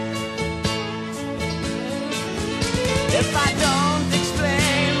 If I don't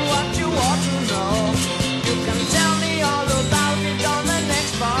explain what you ought to know, you can tell me all about it on the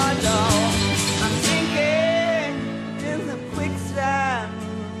next bottle. I'm sinking in the quicksand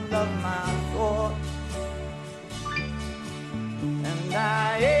of my thoughts, and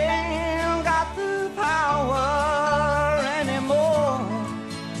I ain't got the power anymore.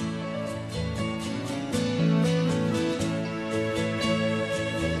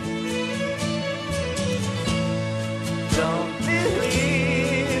 Don't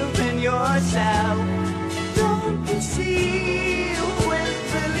believe in yourself, don't deceive with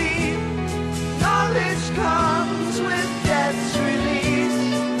belief. Knowledge comes with death's release.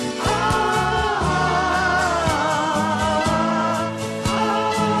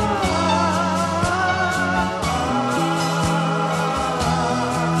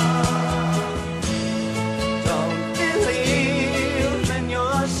 Don't believe in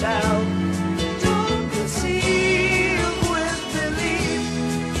yourself, don't deceive with belief.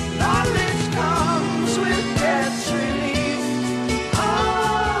 Knowledge comes with death's release.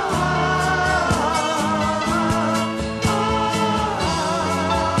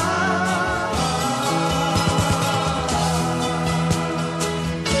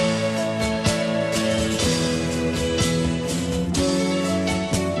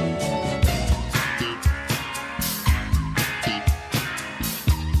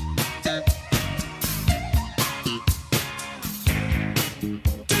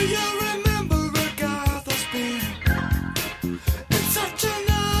 Do you remember Agatha Spear? It's such an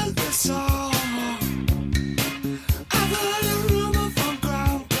early song. I've heard a rumor from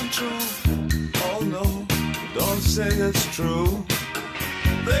ground control. Oh no, don't say it's true.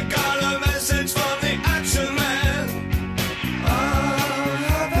 They got a message from the Action Man. I'm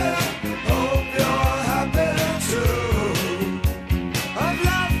happy, hope you're happy too. I've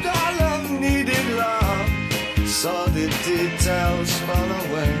loved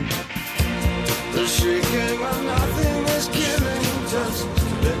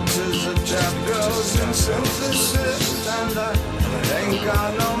synthesis, and I ain't got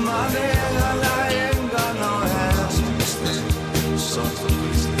no money, and I ain't got no hands.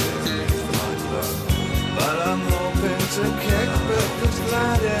 But I'm hoping to kick because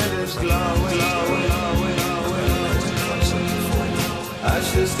glad it is glowing.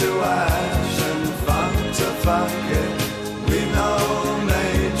 Ashes to ash and funk to funk it. We know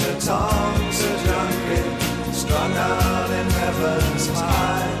Major Tom's a junkie, strung out in heaven's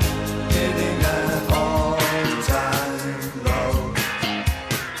high, hitting an all-time low.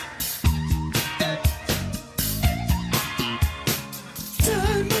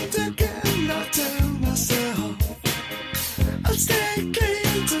 Time and again I tell myself I'll stay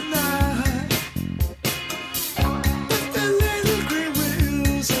clean tonight, but the little green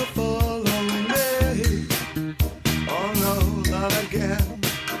wheels are following me. Oh no, not again.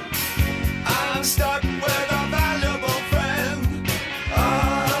 I'm stuck with a valuable friend.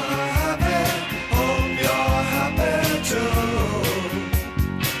 I'm happy, hope you're happy too.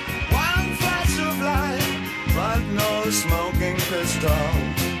 One flash of light, but no smoking pistol.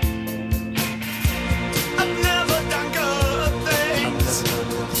 I've never done good things.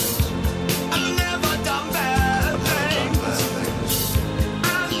 I've never done bad things.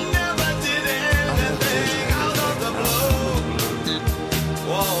 I never did anything out of the blue.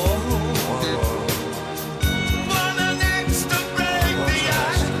 Whoa. Wanna next to break the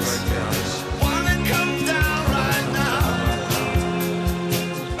ice. Wanna come down right now.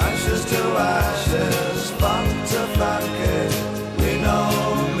 Ashes to ashes, funk to funk it. We know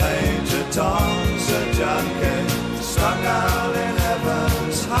Major Tom's a junkie, strung out in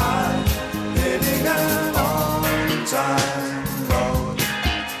heaven's high, hitting an on-time road.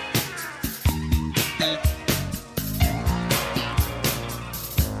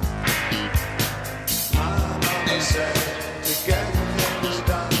 My mama said to get things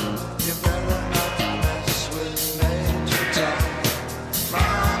done, you better not mess with Major Tom. My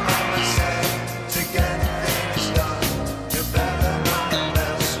mama said to get things done, you better not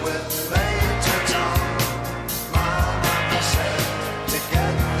mess with Major Tom. My mama said to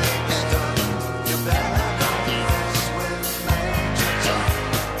get things done, you better not mess with Major Tom.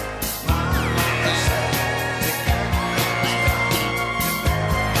 My mama said to get things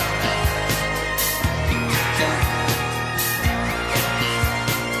done,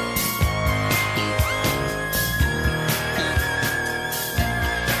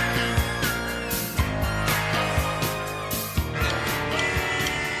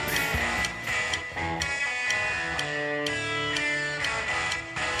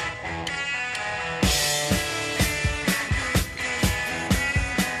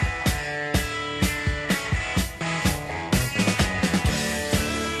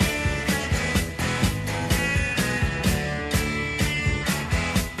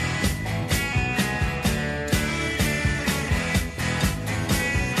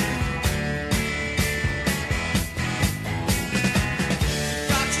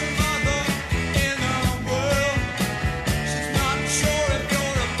 got your mother in her world. She's not sure if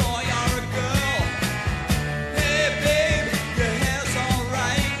you're a boy or a girl. Hey babe, your hair's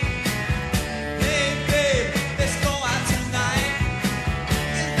alright. Hey babe, let's go out tonight.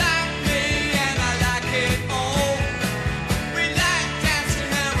 You like me and I like it all. We like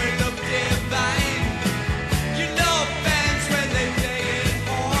dancing and we look divine. You love bands when they play it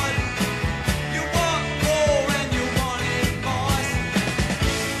hard. You want more and you want it boss.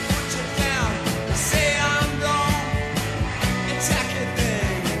 Put you down, say I'm wrong. Attack your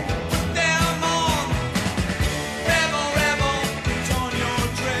thing, put them on. Rebel, rebel, put on your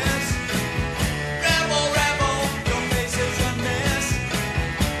dress. Rebel, rebel, your face is a mess.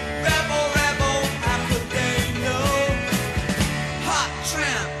 Rebel, rebel, how could they know? Hot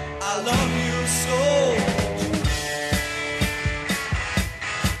tramp, I love you so.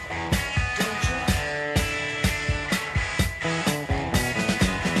 Don't you?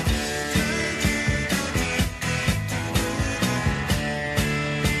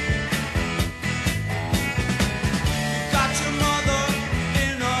 Got your mother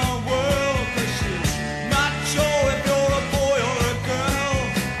in her world, but she's not sure if you're a boy or a girl.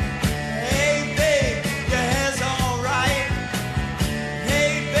 Hey babe, your hair's alright.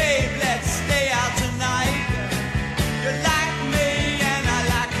 Hey babe, let's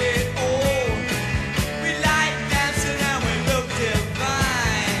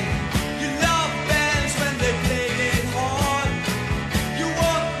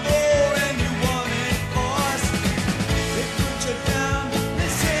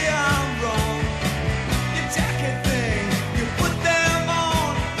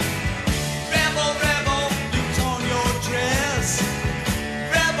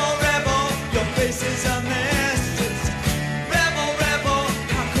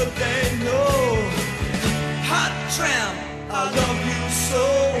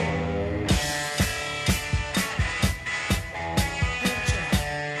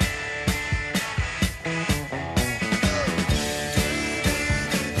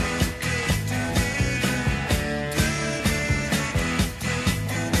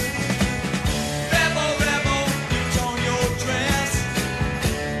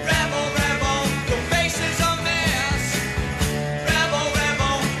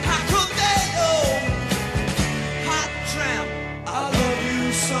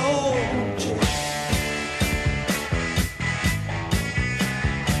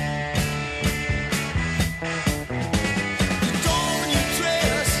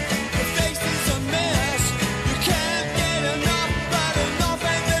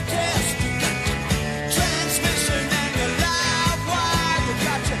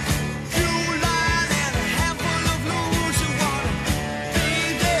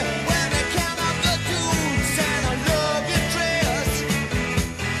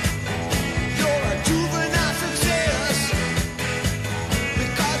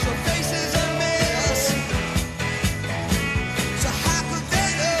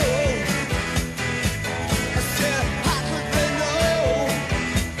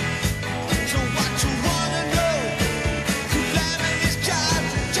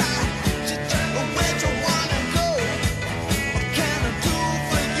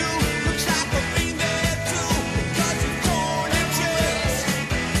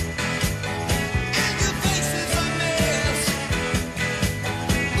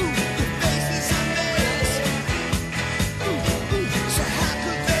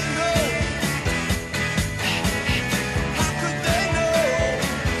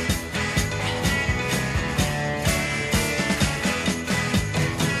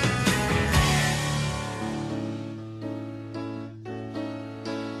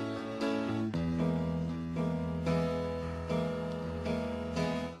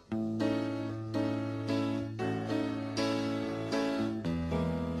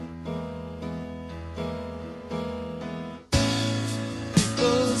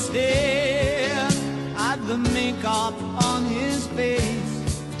look up on his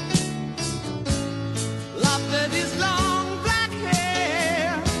face. Laughed at his long black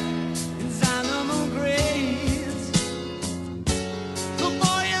hair, his animal grace. The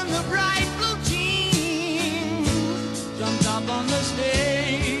boy in the bright blue jeans jumped up on the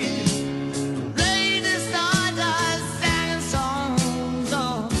stage. Lady Stardust sang songs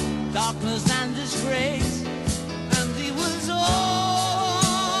of darkness and disgrace, and he was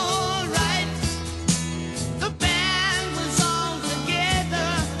all right. The band was all together,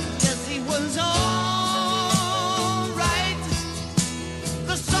 yes, he was all right.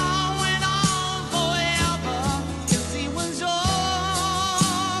 The song went on forever, yes, he was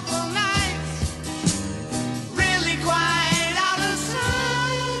awful nice. Really quite out of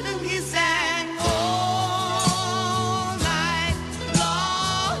sight, and he sang all night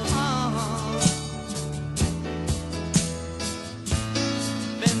long.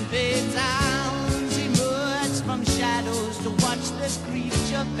 Bentley towns emerged from shadows to watch this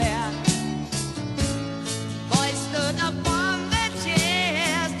creature fair. Boys stood upon their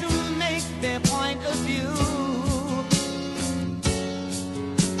chairs to make their point of view.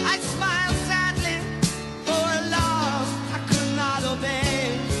 I smiled sadly for a love I could not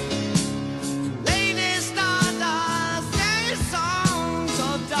obey. Lady Stardust sang songs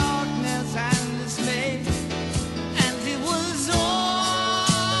of darkness and dismay, and it was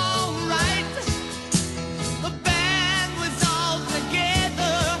all right. The band was all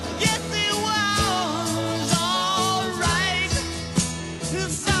together, yes, it was all right. The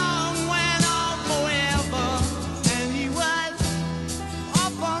song went on forever, and he was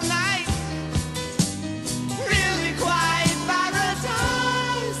up all night. Really quite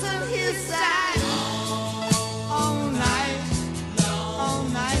paradise, and he sang all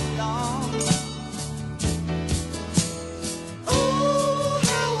night long. Ooh,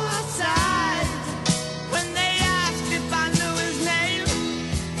 how I sighed when they asked if I knew his name.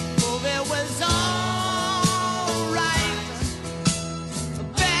 Oh, there was all right. The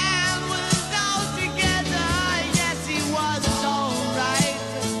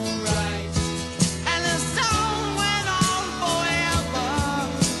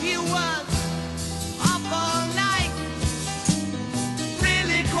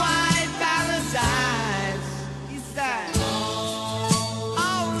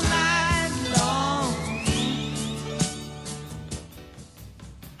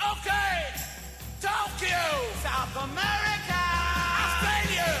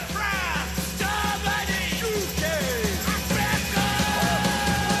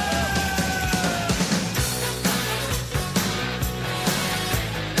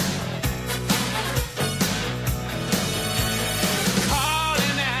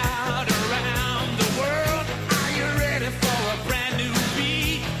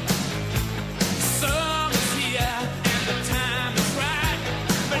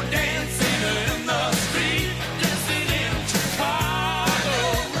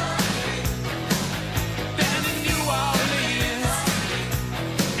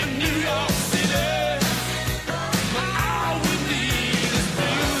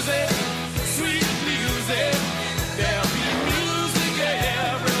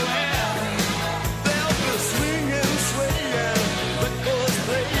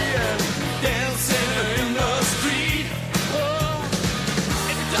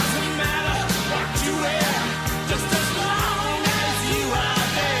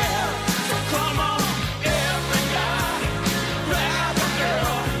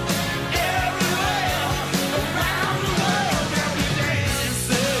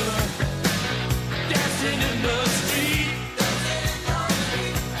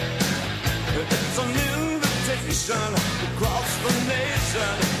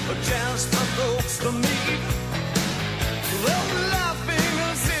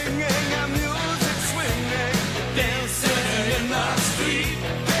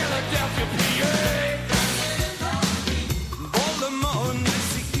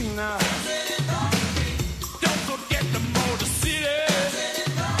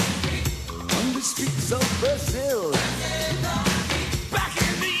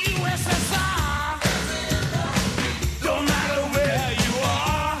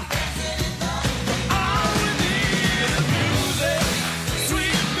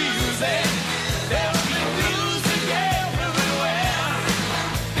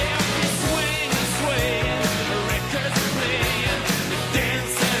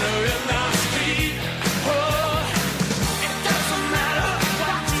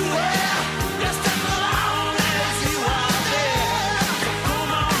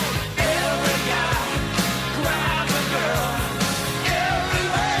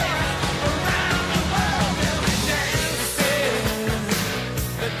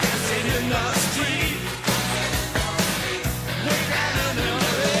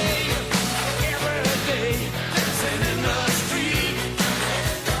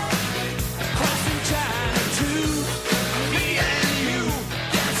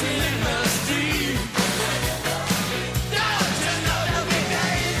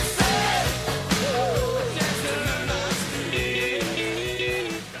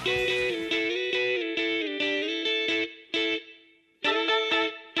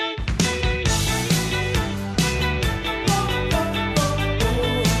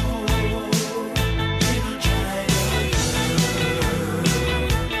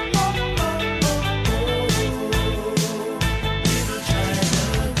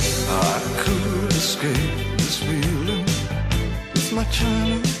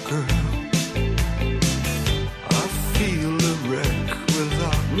China girl. I feel a wreck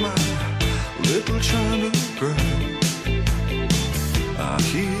without my little China girl. I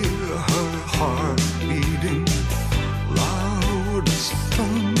hear her heart beating loud as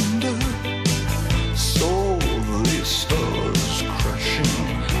thunder, softly stars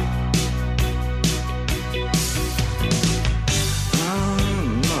crashing.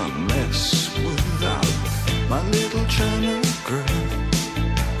 I'm a mess without my little China girl.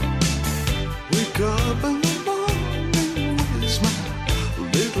 Wake up in the morning with my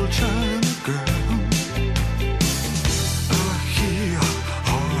little China girl. I hear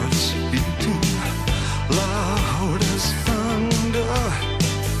hearts beating loud as thunder.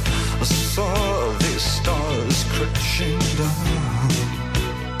 I saw these stars crashing down.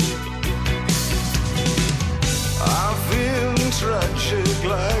 I feel tragic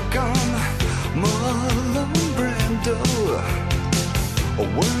like I'm Marlon Brando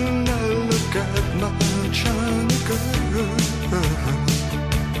when I look at my China girl.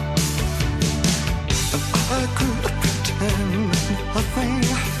 And I could pretend nothing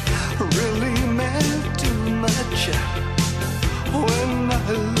really meant too much when I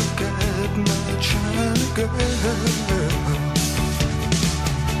look at my China girl.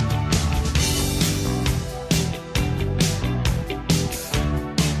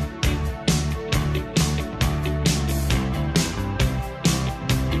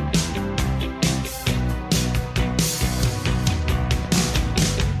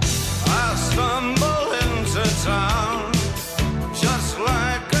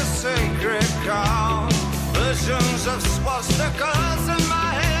 Of swastikas in my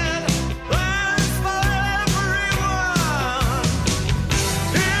head, plans for everyone.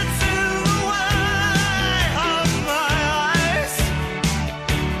 It's in the way of my eyes.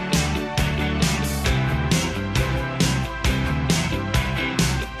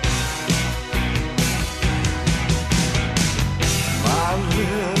 My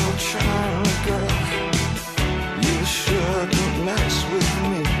little China girl, you shouldn't mess with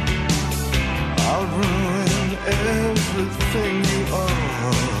me. I'll ruin everything you are.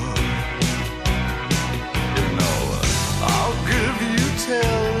 You know, I'll give you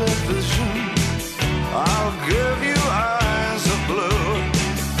television, I'll give you eyes of blue,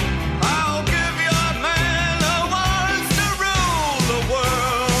 I'll give you a man who wants to rule the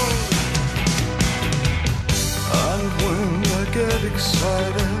world. And when I get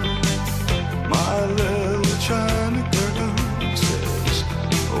excited, my little China girl says,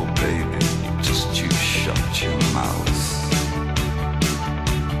 oh baby, just you shut your mouth.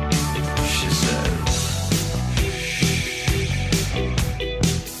 She said,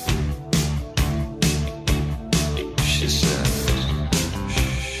 she said,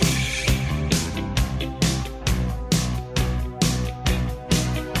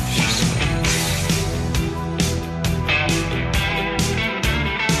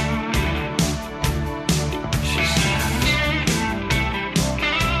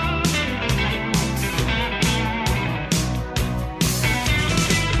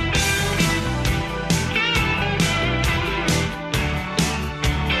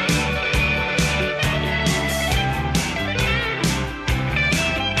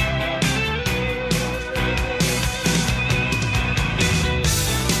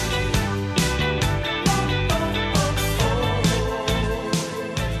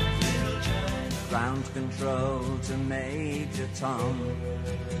 ground control to Major Tom.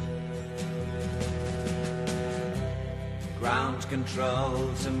 Ground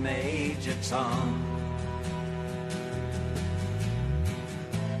control to Major Tom.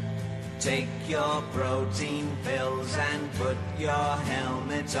 Take your protein pills and put your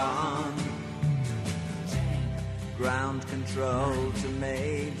helmet on. Ground control to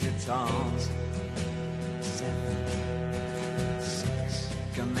Major Tom. 7, 6.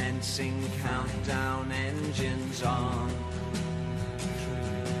 Commencing countdown, engines on. 3,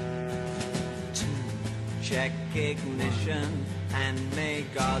 2. Check ignition and may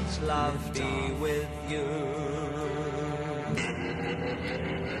God's love be with you.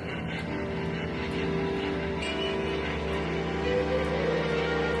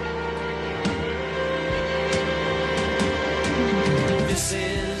 This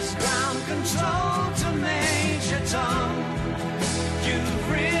is ground control to Major Tom. You've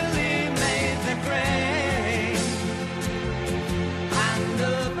really made the grade, and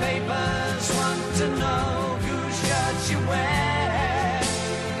the papers want to know whose shirt you wear.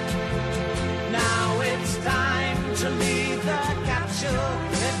 Now it's time to leave the capsule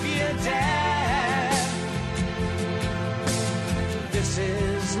if you dare. This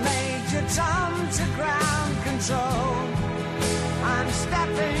is Major Tom to ground control. I'm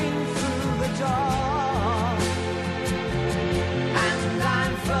laughing through the door, and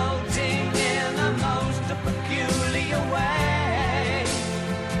I'm floating in a most peculiar way,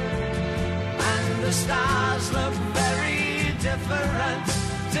 and the stars look very different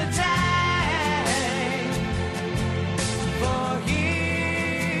today, for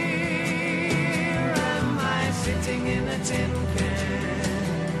here am I sitting in a tin can,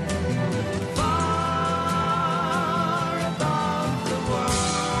 far above the world.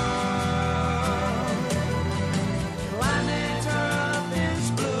 Planet Earth is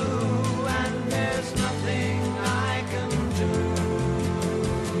blue and there's nothing I can do.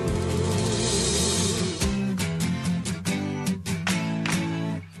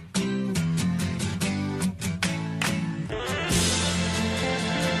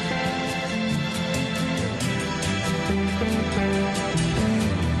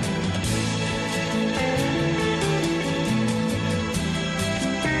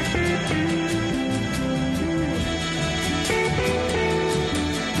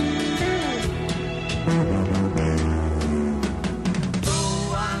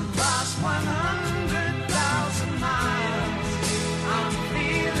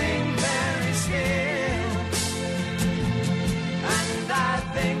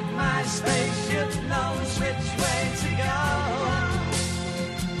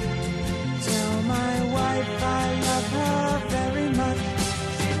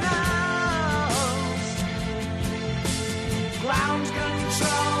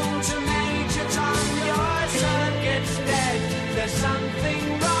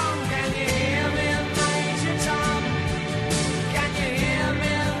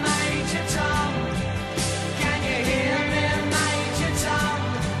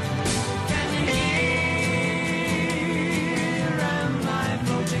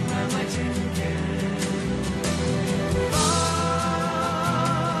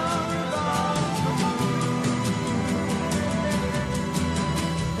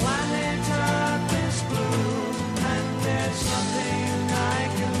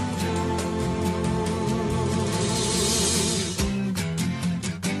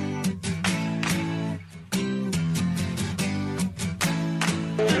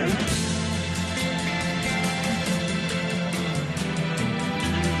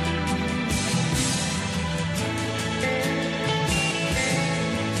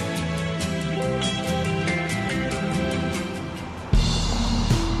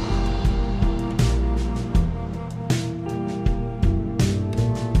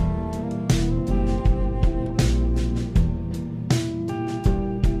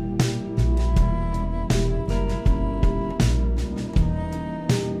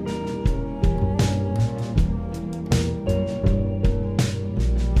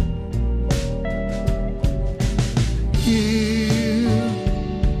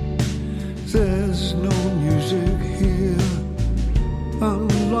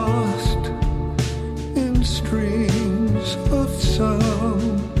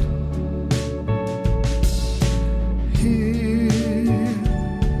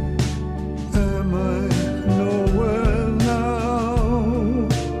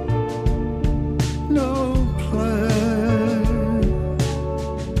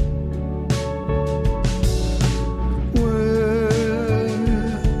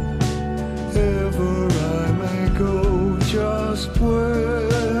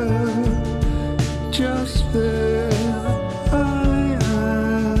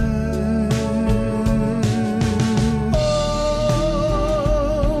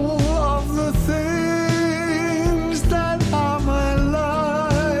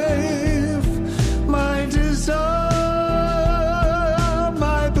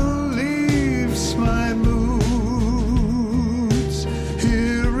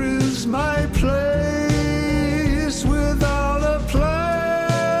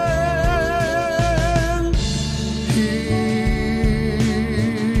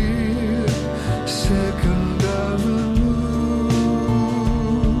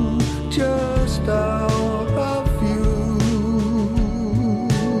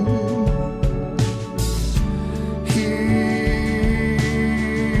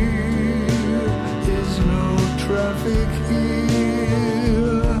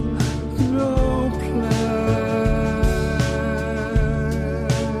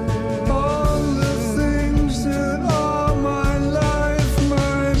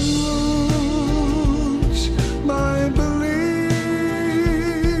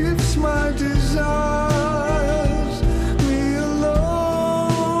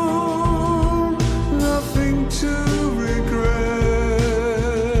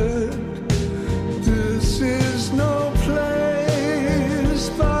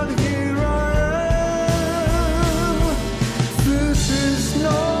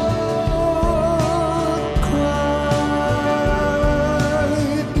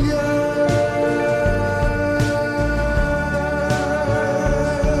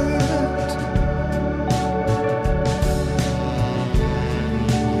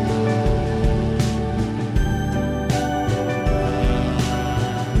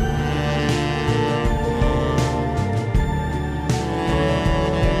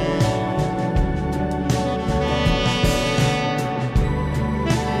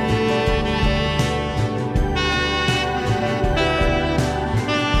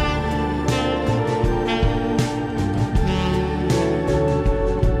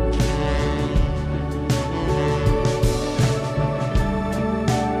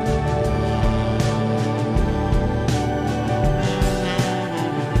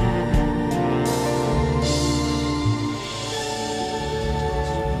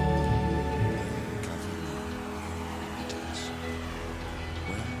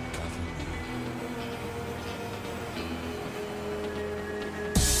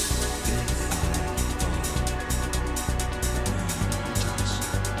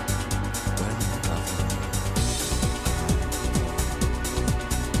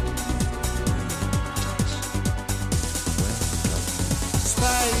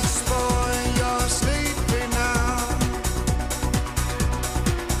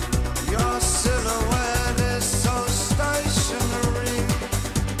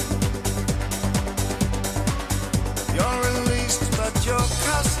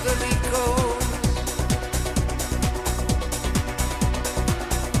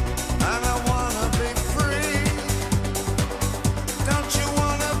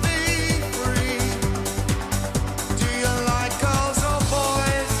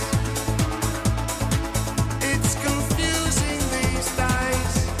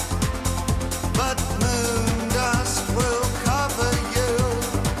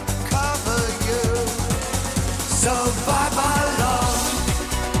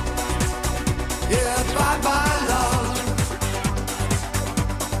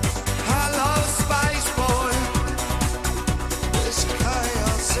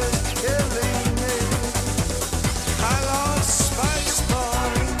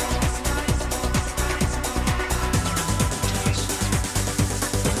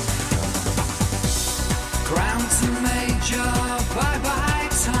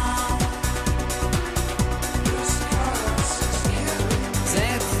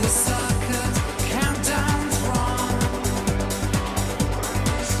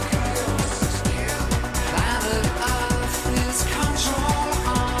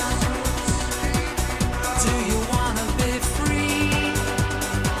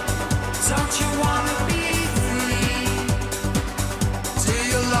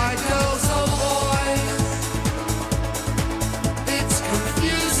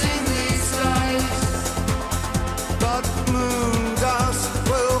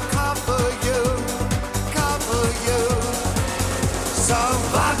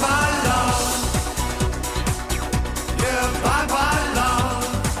 bye-bye love. Yeah, bye-bye love.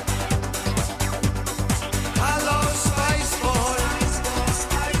 Hello, space boy.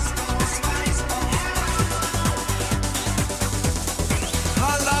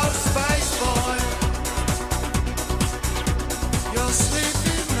 Hello, space boy. You're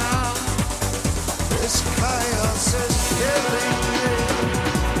sleeping now. This chaos is killing you.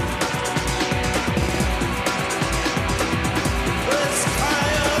 This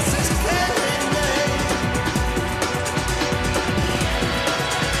chaos is killing me.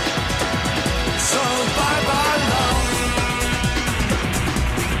 So bye-bye love.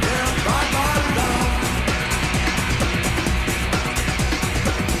 Yeah, bye-bye love.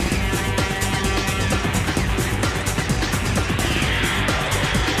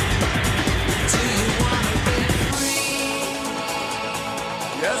 Do you wanna be free?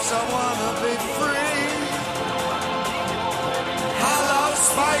 Yes, I wanna be free. Hello,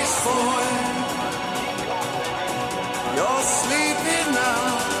 space boy. You're sleeping now.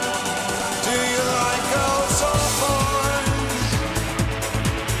 Do you like girls or boys?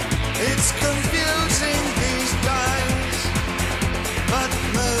 It's confusing these days, but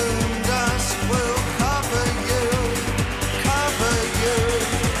moon dust will cover you, cover you.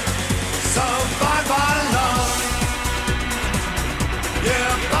 So bye-bye love.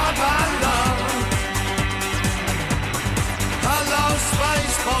 Yeah, bye-bye love. Hello,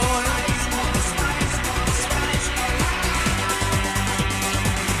 space boy.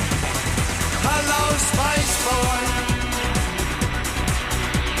 Hello, space boy.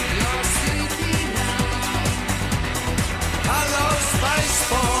 You're sleeping now. Hello, space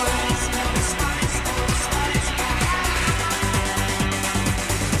boy.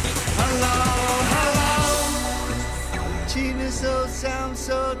 Hello, hello. Gina's so sound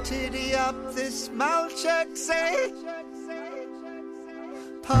so titty up this Malchuk say.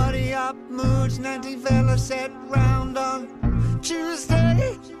 Party up moods, Nanty Vela set round on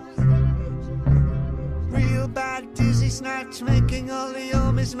Tuesday. Real bad dizzy snatch making all the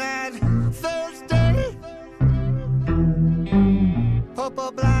homies mad. Thursday. Pop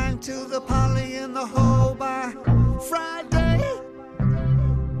a blind to the poly in the hole by Friday.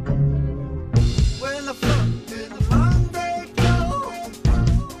 When the fuck did the Monday go?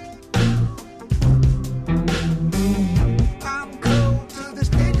 I'm cold to this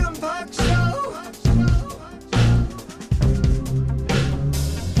pig and puck show.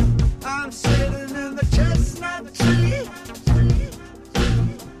 I'm sitting in the chestnut tree.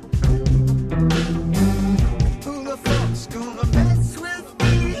 Who the fuck's gonna mess with me?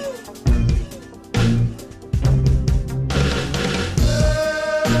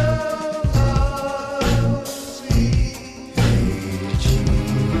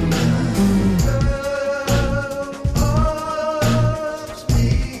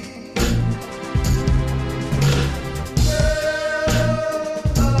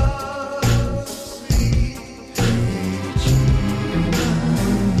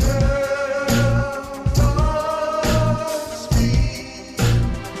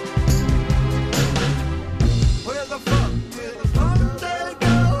 Where the fuck did the Monday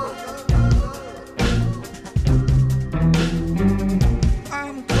go?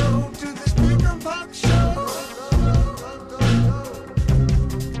 I'm cold to this pig and puck show.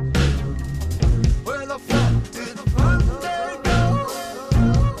 Where the fuck did the Monday go?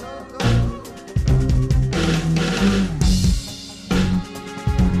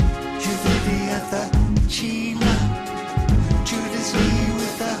 Juvidiatha China, Judas Lee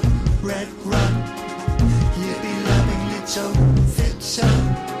with the red run. Yippee loving litso fitso,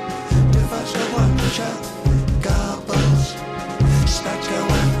 Devasha watcha gobbles, Spectre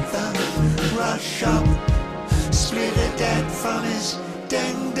anthem, rush up, split a dead from his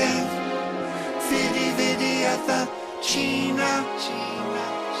deng deng, Vidi vidi at the China.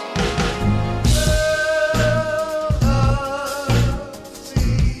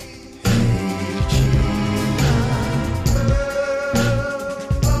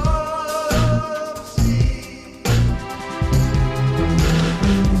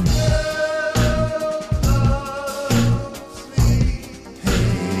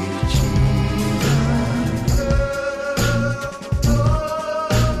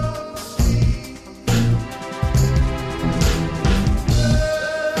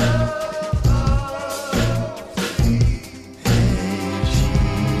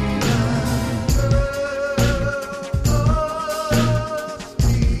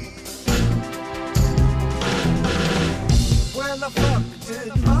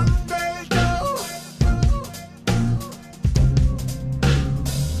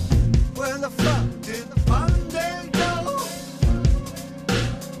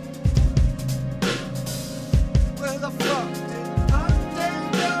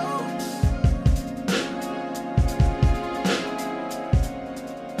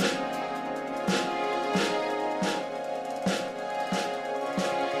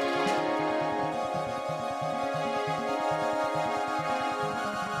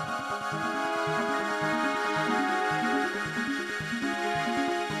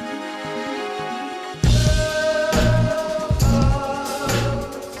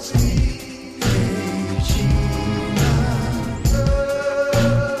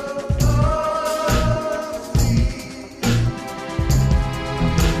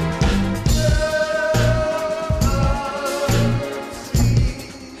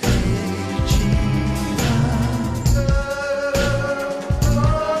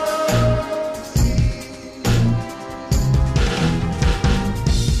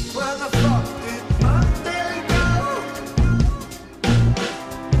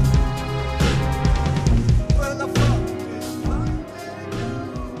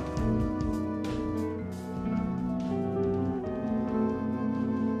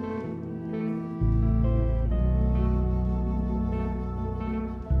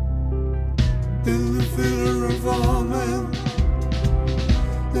 In the villa of all men,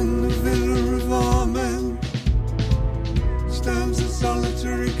 in the villa of all men, stands a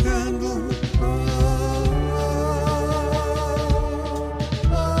solitary candle.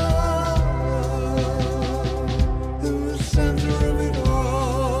 In the center of it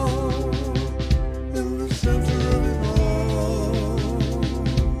all, in the center of it all,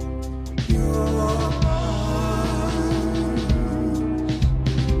 your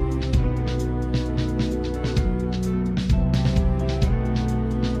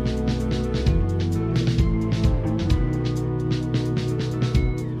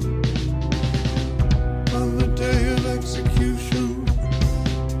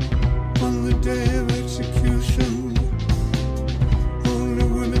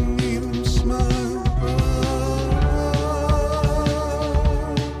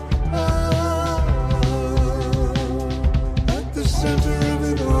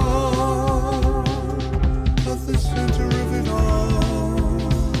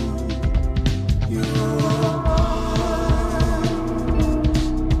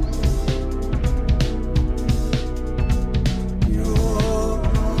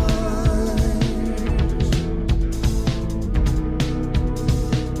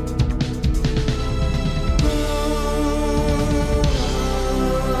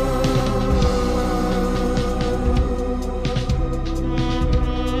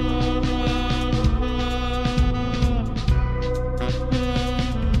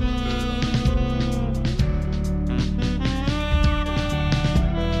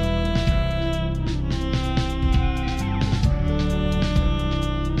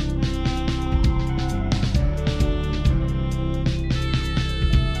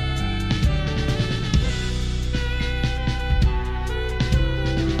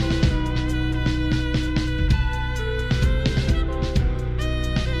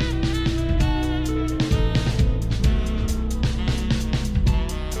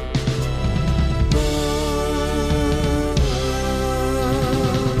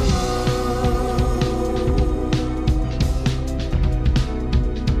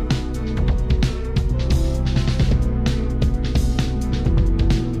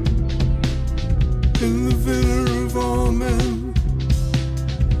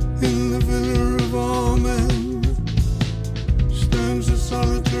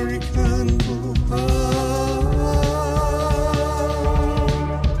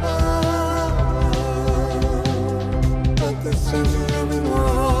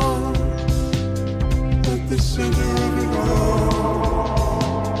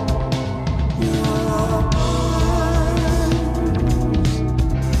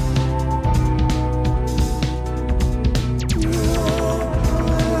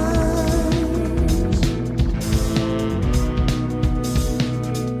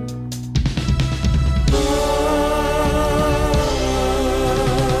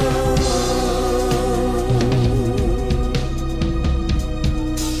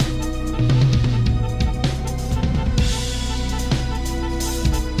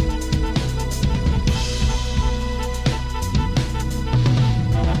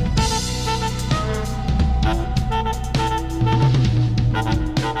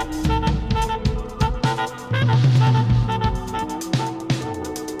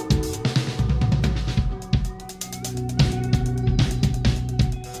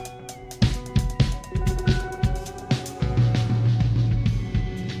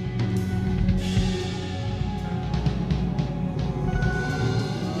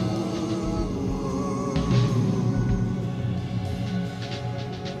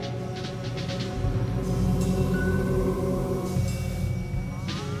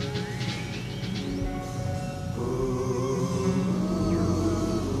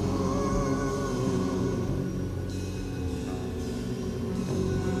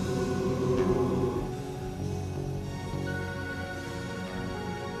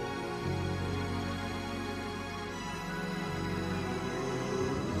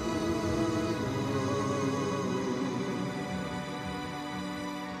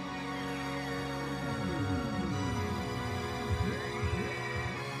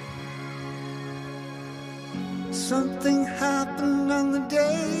Something happened on the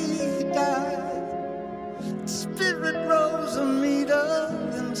day he died. Spirit rose a meter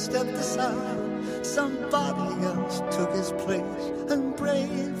and stepped aside. Somebody else took his place and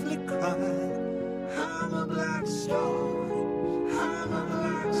bravely cried, I'm a black star, I'm a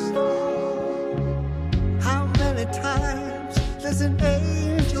black star. How many times does an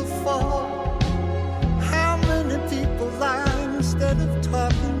angel fall? How many people lie instead of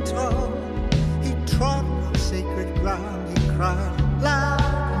talking tall? He trod on sacred ground, he cried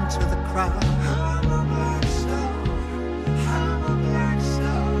loud into the crowd.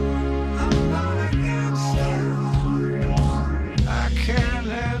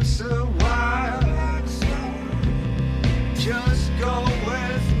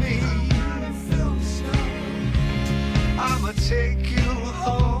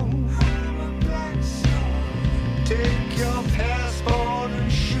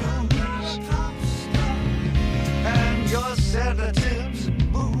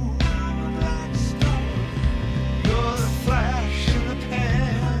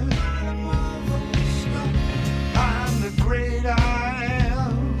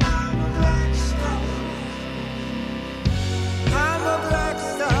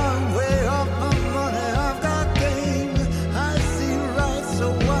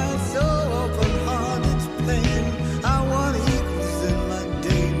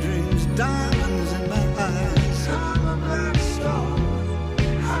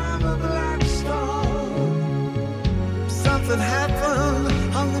 that happened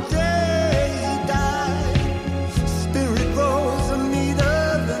on the day he died. Spirit rose a meter,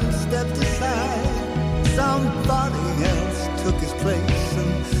 then stepped aside. Somebody else took his place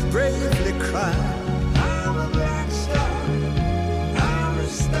and bravely cried, I'm a black star, I'm a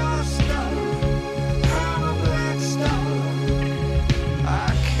star, star, I'm a black star. I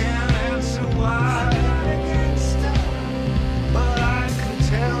can't answer why I can't stop, but I can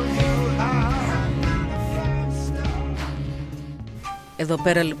tell you how. Εδώ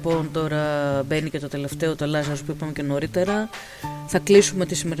πέρα λοιπόν τώρα μπαίνει και το τελευταίο, το Lazarus που είπαμε και νωρίτερα. Θα κλείσουμε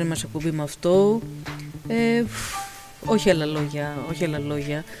τη σημερινή μας εκπομπή με αυτό. Όχι άλλα λόγια, όχι άλλα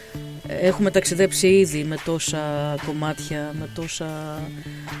λόγια. Έχουμε ταξιδέψει ήδη με τόσα κομμάτια,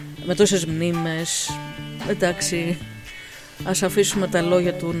 με τόσες μνήμες. Εντάξει, ας αφήσουμε τα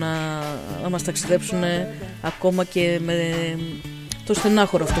λόγια του να μας ταξιδέψουν ακόμα και με το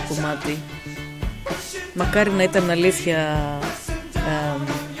στενάχωρο αυτό κομμάτι. Μακάρι να ήταν αλήθεια,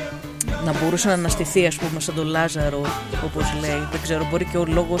 να μπορούσε να αναστηθεί, ας πούμε, σαν τον Λάζαρο, όπως λέει. Δεν ξέρω, μπορεί και ο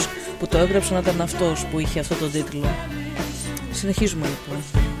λόγος που το έγραψε να ήταν αυτός που είχε αυτό τον τίτλο. Συνεχίζουμε λοιπόν.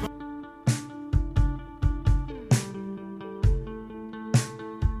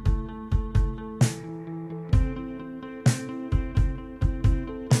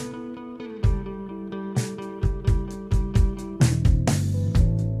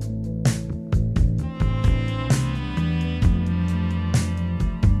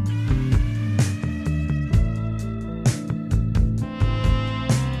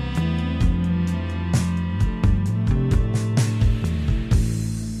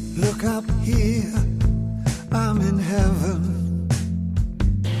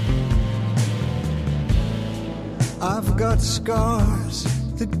 Scars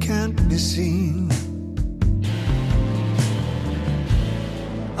that can't be seen.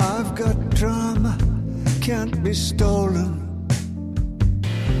 I've got drama, can't be stolen.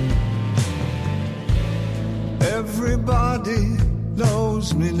 Everybody knows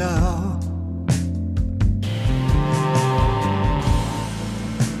me now.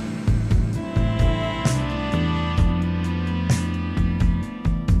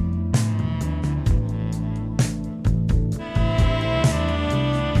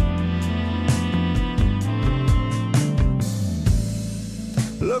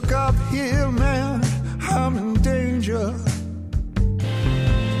 Look up here, man, I'm in danger.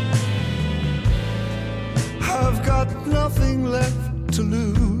 I've got nothing left to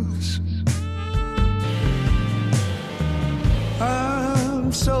lose.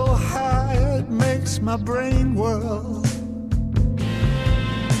 I'm so high it makes my brain whirl.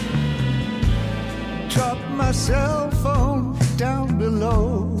 Drop my cell phone down below.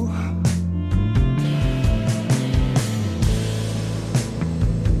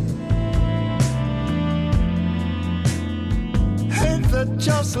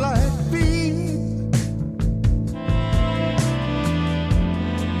 Just like me,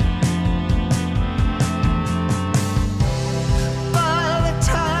 by the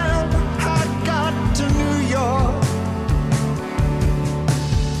time I got to New York,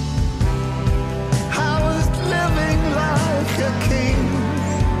 I was living like a king.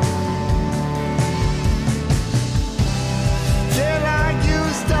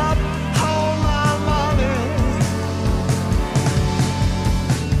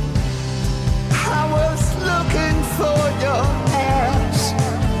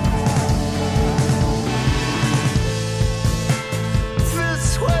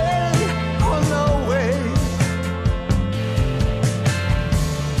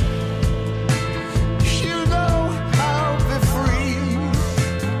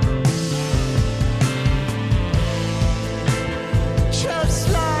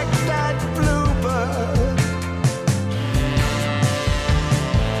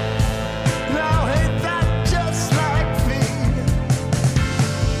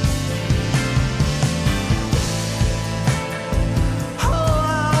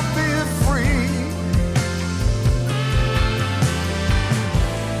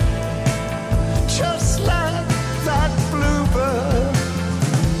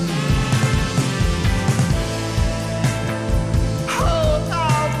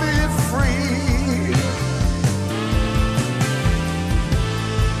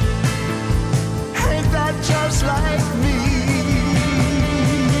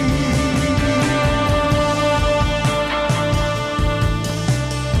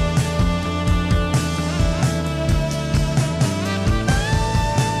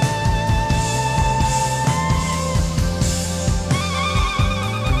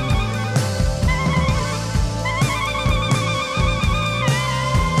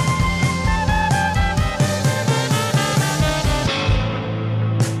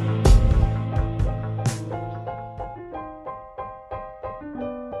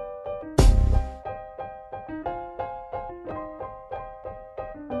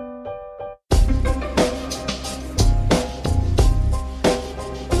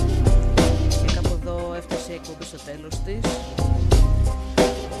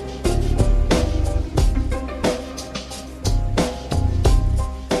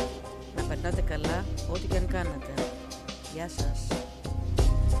 ό,τι και αν κάνετε. Γεια σας.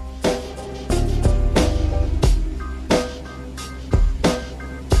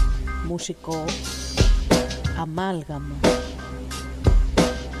 Μουσικό αμάλγαμο.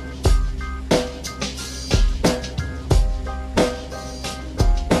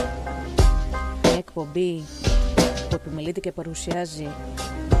 Μια εκπομπή που επιμελείται και παρουσιάζει η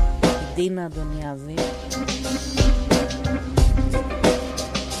Ντίνα Αντωνιάδη.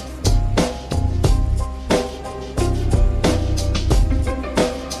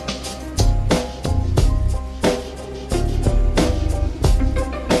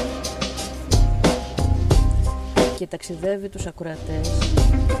 Και ταξιδεύει τους ακροατές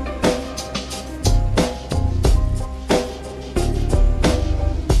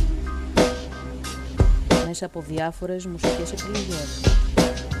μέσα από διάφορες μουσικές επιλογές.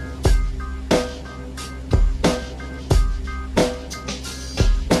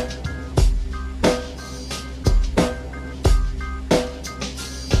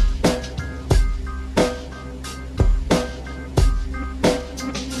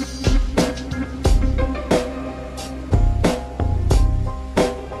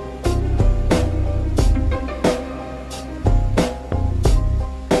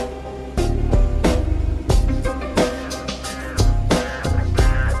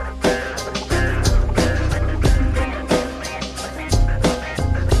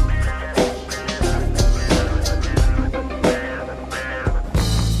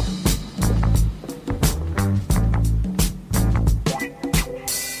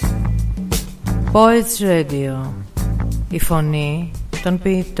 Poets Radio, η φωνή των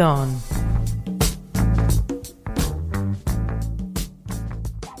ποιητών.